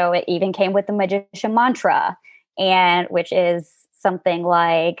 And so it even came with the magician mantra, and which is something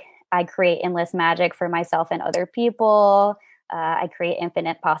like, I create endless magic for myself and other people. I create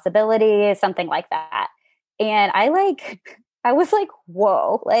infinite possibilities, something like that. And I was like,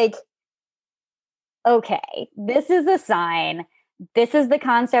 whoa, like, okay, this is a sign. This is the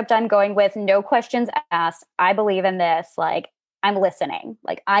concept I'm going with. No questions asked. I believe in this. Like, I'm listening.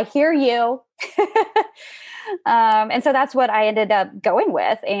 Like, I hear you. And so that's what I ended up going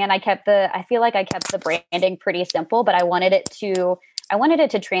with. And I feel like I kept the branding pretty simple, but I wanted it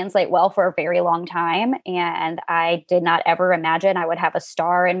to translate well for a very long time. And I did not ever imagine I would have a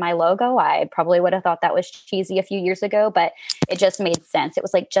star in my logo. I probably would have thought that was cheesy a few years ago, but it just made sense. It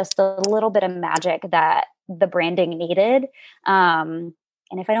was like just a little bit of magic that the branding needed. And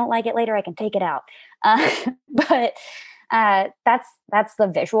if I don't like it later, I can take it out. But that's the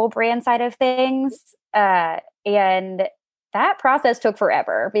visual brand side of things. And that process took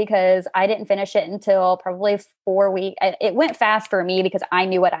forever because I didn't finish it until probably 4 weeks. It went fast for me because I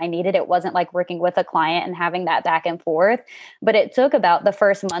knew what I needed. It wasn't like working with a client and having that back and forth, but it took about the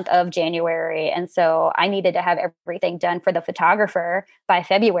first month of January. And so I needed to have everything done for the photographer by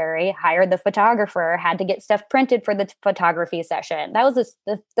February, hired the photographer, had to get stuff printed for the photography session. That was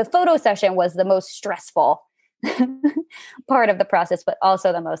the photo session was the most stressful part of the process, but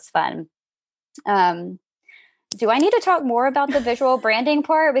also the most fun. Do I need to talk more about the visual branding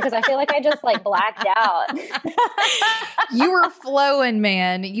part? Because I feel like I just like blacked out. You were flowing,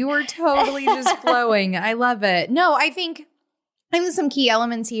 man. You were totally just flowing. I love it. No, I think some key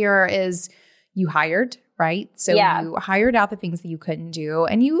elements here is you hired, right? So you hired out the things that you couldn't do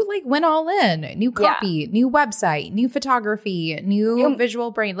and you like went all in. New copy, new website, new photography, new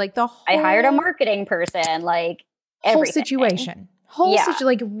visual brand, like the whole. I hired a marketing person, like whole everything. situation.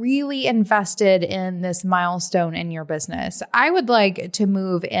 Like really invested in this milestone in your business. I would like to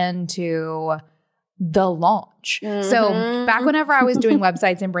move into the launch. Mm-hmm. So back whenever I was doing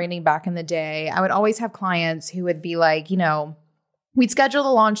websites and branding back in the day, I would always have clients who would be like, we'd schedule the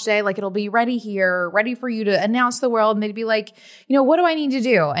launch day, like it'll be ready here, ready for you to announce the world. And they'd be like, what do I need to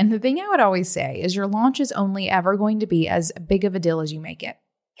do? And the thing I would always say is your launch is only ever going to be as big of a deal as you make it.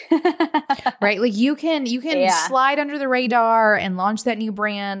 Right? Like you can slide under the radar and launch that new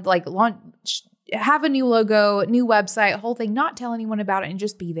brand, like have a new logo, new website, whole thing, not tell anyone about it and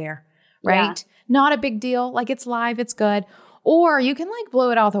just be there, right? Yeah. Not a big deal. Like it's live, it's good. Or you can like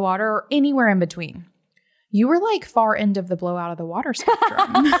blow it out of the water or anywhere in between. You were like far end of the blow out of the water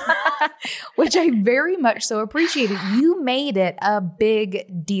spectrum, which I very much so appreciated. You made it a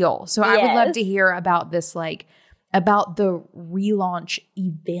big deal. So I would love to hear about this, like about the relaunch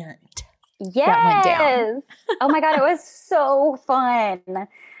event. Yes. That went down. Oh my God, it was so fun.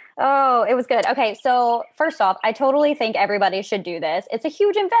 Oh, it was good. Okay, so first off, I totally think everybody should do this. It's a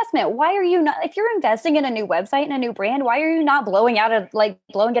huge investment. Why are you not, if you're investing in a new website and a new brand, why are you not blowing it out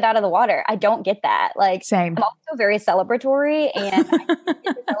of the water? I don't get that. Like, Same. I'm also very celebratory, and I get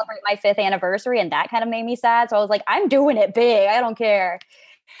to celebrate my 5th anniversary, and that kind of made me sad. So I was like, I'm doing it big. I don't care.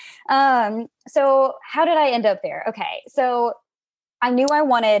 So how did I end up there? Okay, so I knew I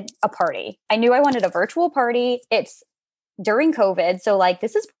wanted a party. I knew I wanted a virtual party. It's during COVID. So like,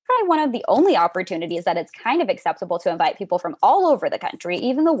 this is probably one of the only opportunities that it's kind of acceptable to invite people from all over the country,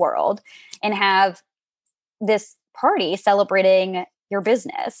 even the world, and have this party celebrating your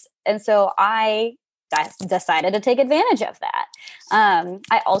business. And so I decided to take advantage of that.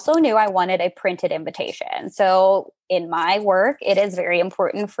 I also knew I wanted a printed invitation. So in my work, it is very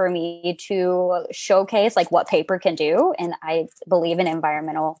important for me to showcase like what paper can do. And I believe in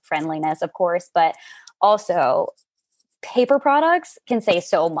environmental friendliness, of course, but also paper products can say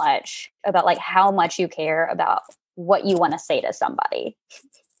so much about like how much you care about what you want to say to somebody.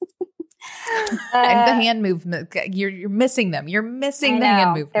 And the hand movement, you're missing them. You're missing the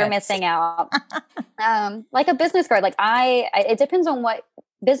hand movement. They're missing out. Like a business card, like it depends on what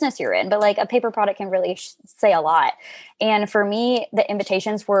business you're in, but like a paper product can really say a lot. And for me, the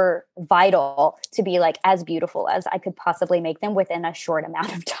invitations were vital to be like as beautiful as I could possibly make them within a short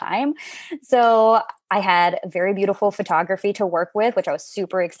amount of time. So I had very beautiful photography to work with, which I was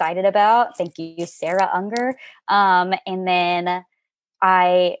super excited about. Thank you, Sarah Unger. And then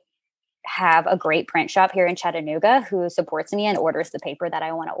I have a great print shop here in Chattanooga who supports me and orders the paper that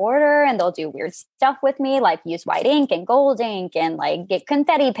I want to order. And they'll do weird stuff with me, like use white ink and gold ink and like get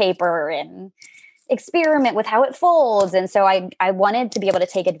confetti paper and experiment with how it folds. And so I wanted to be able to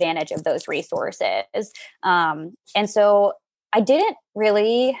take advantage of those resources. And so I didn't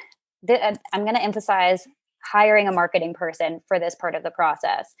really, I'm going to emphasize hiring a marketing person for this part of the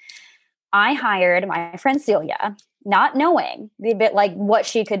process. I hired my friend Celia, not knowing a bit like what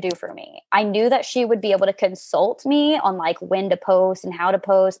she could do for me. I knew that she would be able to consult me on like when to post and how to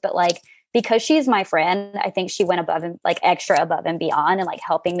post, but like, because she's my friend, I think she went above and like extra above and beyond and like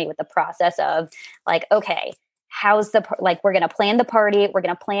helping me with the process of like, okay, how's like, we're going to plan the party. We're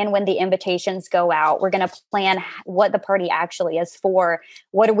going to plan when the invitations go out. We're going to plan what the party actually is for.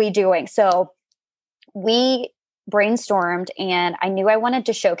 What are we doing? So we brainstormed and I knew I wanted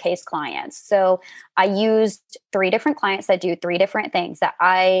to showcase clients. So I used 3 different clients that do 3 different things that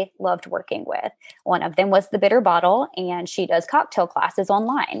I loved working with. One of them was the Bitter Bottle, and she does cocktail classes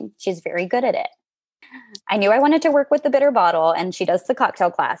online. She's very good at it. I knew I wanted to work with the Bitter Bottle, and she does the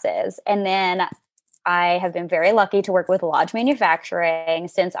cocktail classes. And then I have been very lucky to work with Lodge Manufacturing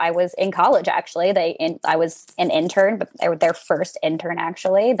since I was in college, actually. I was an intern, but they were their first intern,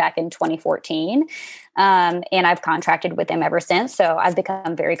 actually, back in 2014. And I've contracted with them ever since. So I've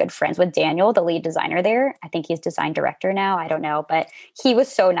become very good friends with Daniel, the lead designer there. I think he's design director now. I don't know. But he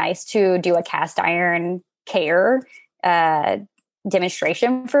was so nice to do a cast iron care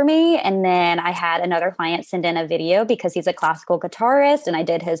demonstration for me. And then I had another client send in a video because he's a classical guitarist and I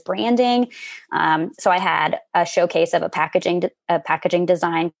did his branding. So I had a showcase of a packaging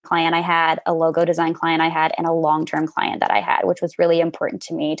design client I had, a logo design client I had, and a long-term client that I had, which was really important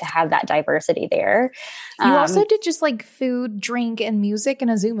to me to have that diversity there. You also did just like food, drink, and music in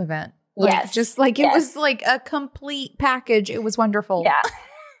a Zoom event. Like, yes. Just like it was like a complete package. It was wonderful. Yeah.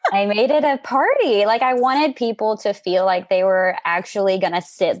 I made it a party. Like I wanted people to feel like they were actually going to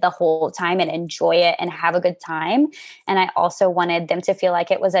sit the whole time and enjoy it and have a good time. And I also wanted them to feel like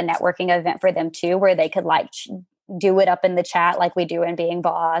it was a networking event for them too, where they could like do it up in the chat like we do in Being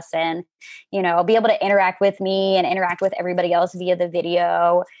Boss and, you know, be able to interact with me and interact with everybody else via the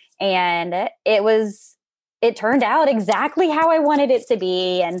video. And it turned out exactly how I wanted it to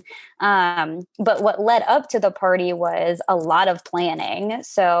be. And, but what led up to the party was a lot of planning.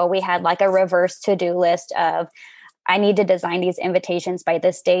 So we had like a reverse to-do list of, I need to design these invitations by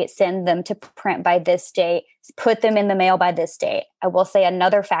this date, send them to print by this date, put them in the mail by this date. I will say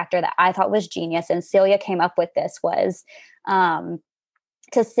another factor that I thought was genius, and Celia came up with this, was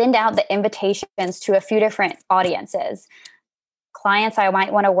to send out the invitations to a few different audiences. clients I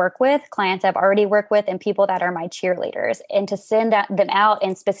might want to work with, clients I've already worked with, and people that are my cheerleaders, and to send them out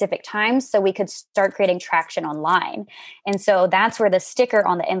in specific times so we could start creating traction online. And so that's where the sticker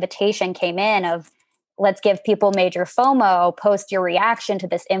on the invitation came in of, let's give people major FOMO, post your reaction to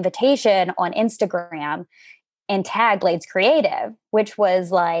this invitation on Instagram and tag Blades Creative, which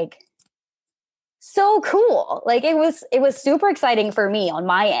was like so cool. Like it was super exciting for me on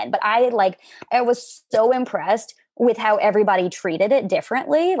my end, but I was so impressed with how everybody treated it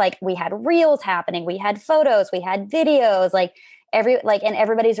differently. Like we had reels happening, we had photos, we had videos, and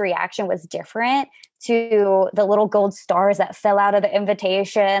everybody's reaction was different to the little gold stars that fell out of the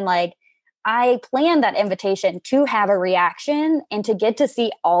invitation. Like I planned that invitation to have a reaction, and to get to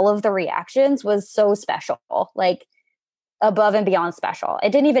see all of the reactions was so special, like above and beyond special.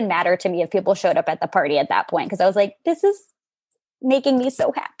 It didn't even matter to me if people showed up at the party at that point, because I was like, this is making me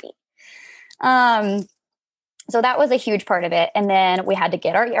so happy. So that was a huge part of it. And then we had to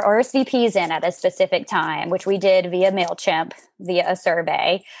get our RSVPs in at a specific time, which we did via MailChimp, via a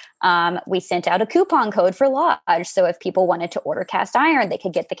survey. We sent out a coupon code for Lodge. So if people wanted to order cast iron, they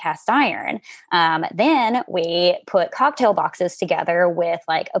could get the cast iron. Then we put cocktail boxes together with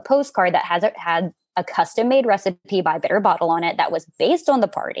like a postcard that had a custom made recipe by Bitter Bottle on it that was based on the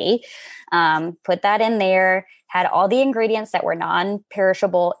party. Put that in there, had all the ingredients that were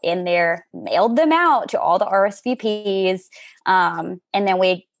non-perishable in there, mailed them out to all the RSVPs. And then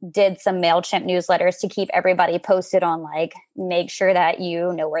we did some MailChimp newsletters to keep everybody posted on, like, make sure that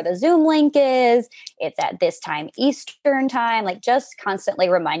you know where the Zoom link is. It's at this time, Eastern time, like just constantly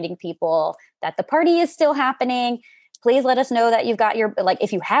reminding people that the party is still happening. Please let us know that you've got your, like,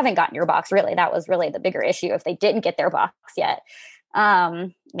 if you haven't gotten your box, really, that was really the bigger issue. If they didn't get their box yet,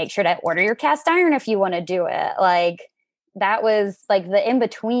 make sure to order your cast iron if you want to do it. Like that was like the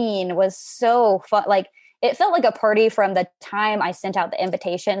in-between was so fun. Like it felt like a party from the time I sent out the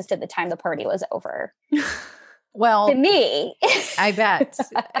invitations to the time the party was over. Well, to me, I bet.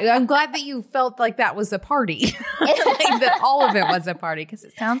 I'm glad that you felt like that was a party, like that all of it was a party, because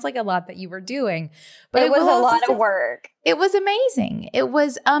it sounds like a lot that you were doing. But it was a lot of work. It was amazing. It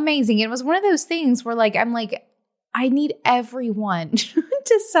was amazing. It was one of those things where, like, I'm like, I need everyone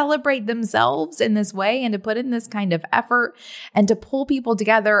to celebrate themselves in this way and to put in this kind of effort and to pull people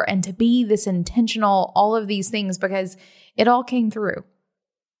together and to be this intentional, all of these things, because it all came through.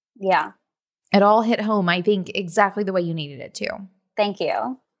 Yeah. It all hit home, I think, exactly the way you needed it to. Thank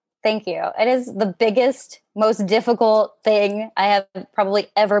you. Thank you. It is the biggest, most difficult thing I have probably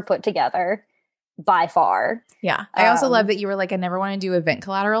ever put together by far. Yeah. I also love that you were like, I never want to do event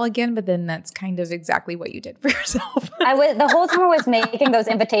collateral again, but then that's kind of exactly what you did for yourself. The whole time I was making those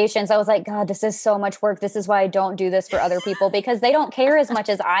invitations, I was like, God, this is so much work. This is why I don't do this for other people, because they don't care as much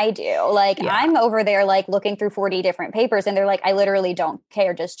as I do. Like I'm over there, like looking through 40 different papers, and they're like, I literally don't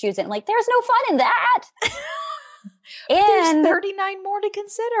care. Just choose it. And like, there's no fun in that. And there's 39 more to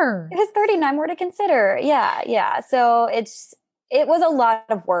consider. There's 39 more to consider. Yeah. Yeah. So it was a lot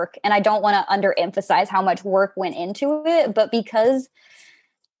of work, and I don't want to underemphasize how much work went into it, but because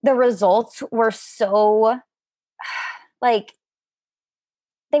the results were so like,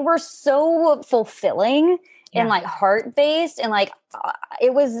 they were so fulfilling and like heart-based, and like,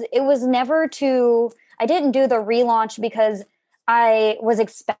 it was never I didn't do the relaunch because I was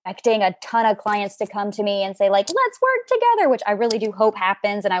expecting a ton of clients to come to me and say like, let's work together, which I really do hope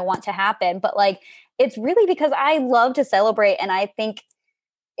happens and I want to happen. But like, it's really because I love to celebrate. And I think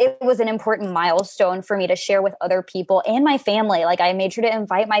it was an important milestone for me to share with other people and my family. Like I made sure to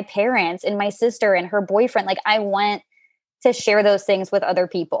invite my parents and my sister and her boyfriend. Like I want to share those things with other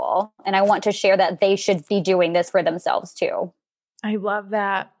people. And I want to share that they should be doing this for themselves too. I love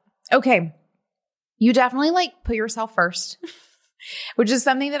that. Okay. You definitely like put yourself first. Which is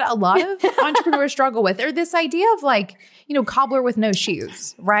something that a lot of entrepreneurs struggle with, or this idea of like, cobbler with no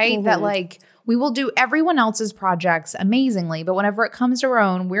shoes, right? Mm-hmm. That like, we will do everyone else's projects amazingly, but whenever it comes to our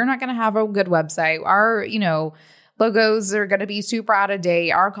own, we're not going to have a good website. Our, logos are going to be super out of date.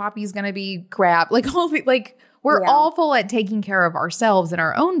 Our copy is going to be crap. Like, we're awful at taking care of ourselves and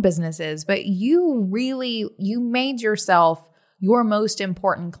our own businesses, but you made yourself your most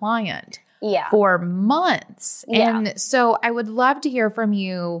important client. For months. Yeah. And so I would love to hear from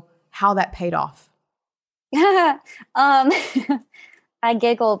you how that paid off. I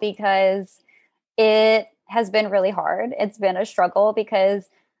giggle because it has been really hard. It's been a struggle because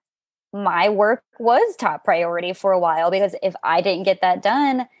my work was top priority for a while, because if I didn't get that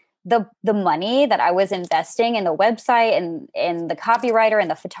done, the money that I was investing in the website and the copywriter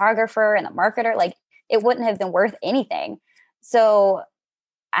and the photographer and the marketer, like it wouldn't have been worth anything. So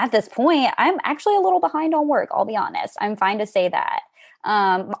at this point, I'm actually a little behind on work. I'll be honest. I'm fine to say that.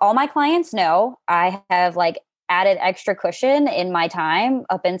 All my clients know I have like added extra cushion in my time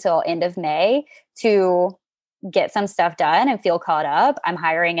up until end of May to get some stuff done and feel caught up. I'm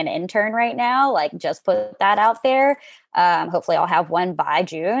hiring an intern right now, like just put that out there. Hopefully I'll have one by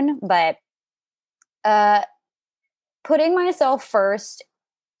June, but putting myself first,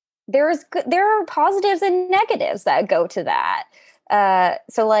 there are positives and negatives that go to that.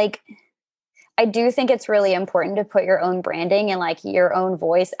 So like, I do think it's really important to put your own branding and like your own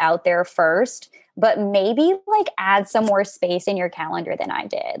voice out there first, but maybe like add some more space in your calendar than I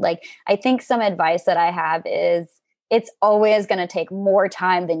did. Like, I think some advice that I have is it's always going to take more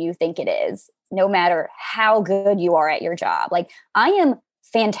time than you think it is, no matter how good you are at your job. Like, I am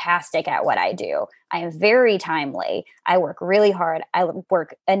fantastic at what I do. I am very timely. I work really hard. I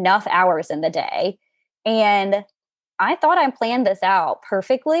work enough hours in the day. And I thought I planned this out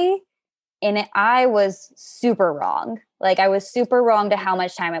perfectly. And I was super wrong. Like, I was super wrong to how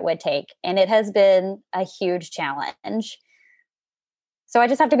much time it would take. And it has been a huge challenge. So I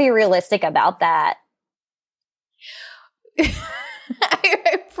just have to be realistic about that.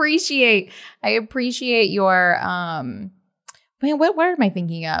 I appreciate your, man, what word am I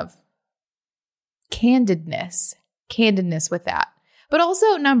thinking of? Candidness with that. But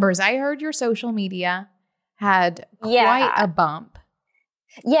also numbers. I heard your social media had quite a bump.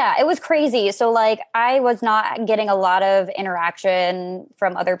 Yeah, it was crazy. So like, I was not getting a lot of interaction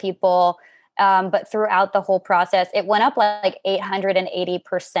from other people. But throughout the whole process, it went up like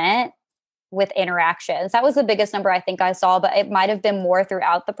 880% with interactions. That was the biggest number I think I saw, but it might have been more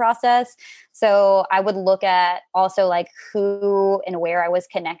throughout the process. So I would look at also like who and where I was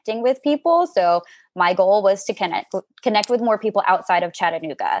connecting with people. So my goal was to connect with more people outside of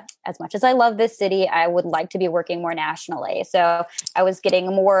Chattanooga. As much as I love this city, I would like to be working more nationally. So I was getting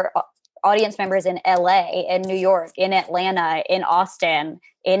more audience members in LA, in New York, in Atlanta, in Austin,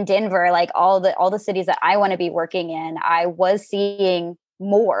 in Denver, like all the cities that I want to be working in. I was seeing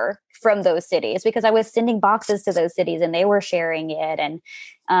more from those cities because I was sending boxes to those cities and they were sharing it. And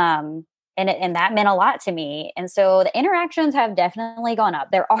that meant a lot to me. And so the interactions have definitely gone up.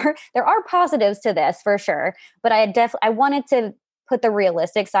 There are positives to this for sure, but I wanted to put the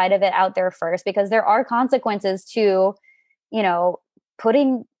realistic side of it out there first, because there are consequences to,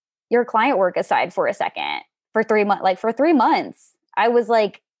 putting your client work aside for a second for 3 months. Like for 3 months, I was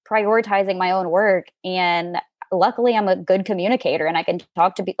like prioritizing my own work, and luckily I'm a good communicator and I can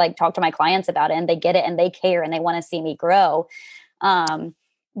talk to my clients about it, and they get it and they care and they want to see me grow.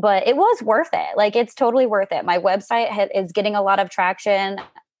 But it was worth it. Like, it's totally worth it. My website is getting a lot of traction.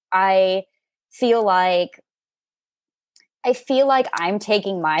 I feel like I'm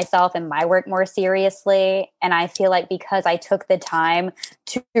taking myself and my work more seriously. And I feel like because I took the time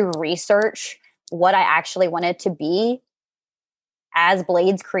to research what I actually wanted to be as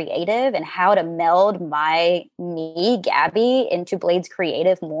Blades Creative and how to meld me, Gabby, into Blades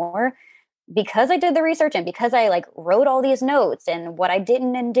Creative more, because I did the research and because I like wrote all these notes and what I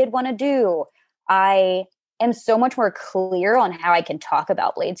didn't and did want to do, I am so much more clear on how I can talk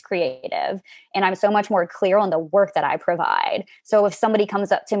about Blades Creative. And I'm so much more clear on the work that I provide. So if somebody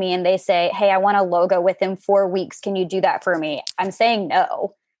comes up to me and they say, hey, I want a logo within 4 weeks, can you do that for me? I'm saying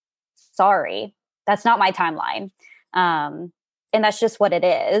no, sorry, that's not my timeline. And that's just what it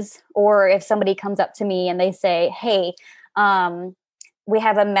is. Or if somebody comes up to me and they say, hey, we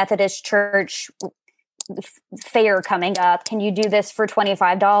have a Methodist church fair coming up. Can you do this for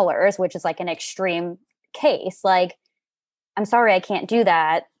 $25? Which is like an extreme case. Like, I'm sorry, I can't do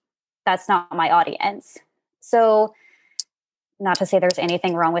that. That's not my audience. So not to say there's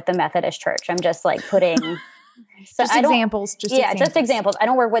anything wrong with the Methodist church. I'm just like putting just examples. Just examples. I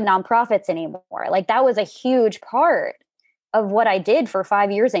don't work with nonprofits anymore. Like, that was a huge part of what I did for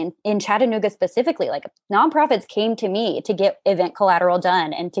 5 years in Chattanooga specifically. Like, nonprofits came to me to get event collateral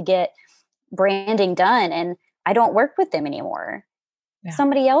done and to get branding done. And I don't work with them anymore. Yeah.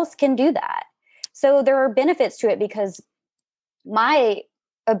 Somebody else can do that. So there are benefits to it because my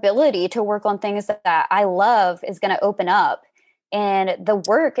ability to work on things that I love is going to open up, and the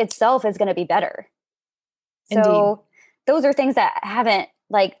work itself is going to be better. Indeed. So those are things that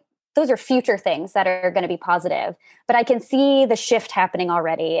those are future things that are going to be positive, but I can see the shift happening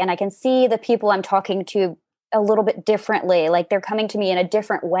already. And I can see the people I'm talking to a little bit differently. Like, they're coming to me in a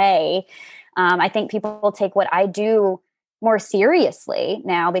different way. I think people take what I do more seriously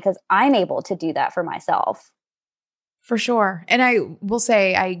now because I'm able to do that for myself. For sure. And I will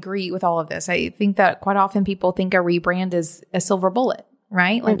say, I agree with all of this. I think that quite often people think a rebrand is a silver bullet.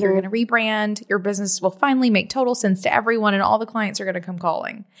 right? Like you're going to rebrand, your business will finally make total sense to everyone and all the clients are going to come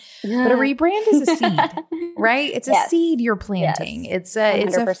calling. But a rebrand is a seed, right? It's a seed you're planting. Yes.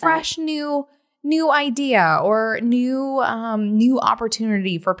 It's a fresh new idea or new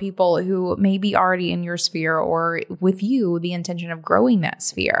opportunity for people who may be already in your sphere or with you, the intention of growing that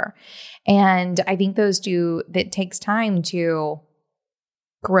sphere. And I think that takes time to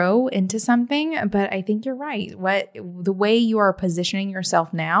grow into something, but I think you're right. The way you are positioning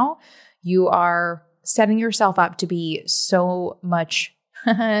yourself now, you are setting yourself up to be so much,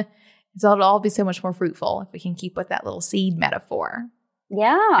 it'll all be so much more fruitful if we can keep with that little seed metaphor.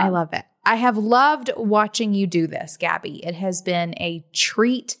 Yeah. I love it. I have loved watching you do this, Gabby. It has been a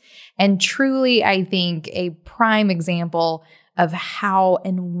treat and truly, I think, a prime example of how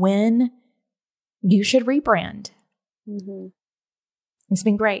and when you should rebrand. Mm-hmm. It's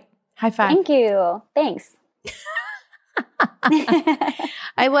been great. High five. Thank you. Thanks.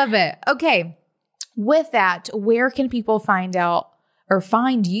 I love it. Okay. With that, where can people find out or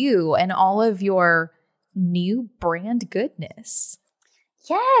find you and all of your new brand goodness?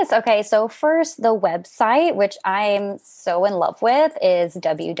 Yes. Okay. So first, the website, which I'm so in love with, is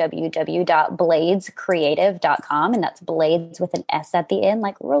www.bladescreative.com. And that's blades with an S at the end,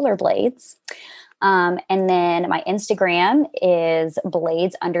 like rollerblades. And then my Instagram is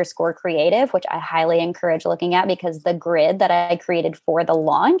blades_creative, which I highly encourage looking at because the grid that I created for the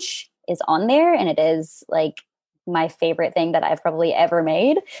launch is on there. And it is like my favorite thing that I've probably ever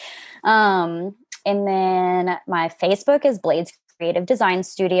made. And then my Facebook is Blades Creative Design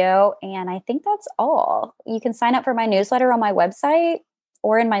Studio. And I think that's all. You can sign up for my newsletter on my website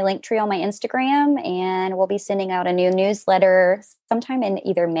or in my link tree on my Instagram. And we'll be sending out a new newsletter sometime in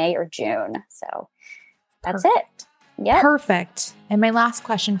either May or June. So that's it. Yeah. Perfect. And my last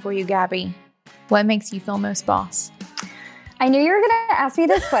question for you, Gabby, what makes you feel most boss? I knew you were going to ask me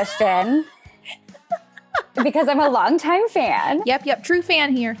this question because I'm a longtime fan. Yep. True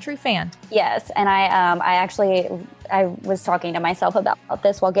fan here. True fan. Yes. And I was talking to myself about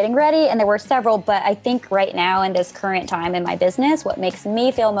this while getting ready, and there were several, but I think right now in this current time in my business, what makes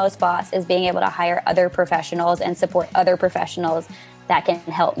me feel most boss is being able to hire other professionals and support other professionals that can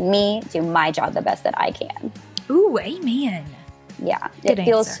help me do my job the best that I can. Ooh, amen. Yeah. It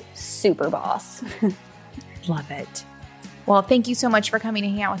feels super boss. Love it. Well, thank you so much for coming to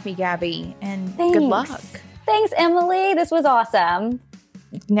hang out with me, Gabby, and Thanks. Good luck. Thanks, Emily. This was awesome.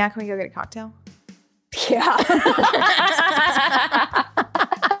 Now can we go get a cocktail? Yeah.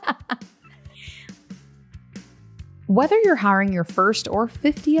 Whether you're hiring your first or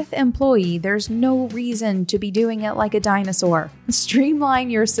 50th employee, there's no reason to be doing it like a dinosaur. Streamline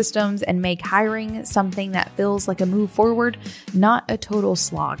your systems and make hiring something that feels like a move forward, not a total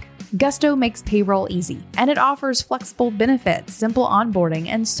slog. Gusto makes payroll easy, and it offers flexible benefits, simple onboarding,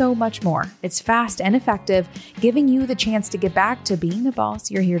 and so much more. It's fast and effective, giving you the chance to get back to being the boss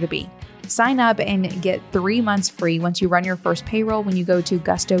you're here to be. Sign up and get 3 months free once you run your first payroll when you go to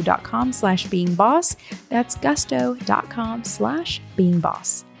gusto.com/beingboss. That's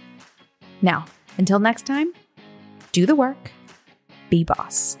gusto.com/beingboss. Now, until next time, do the work, be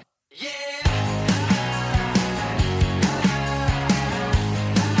boss. Yeah.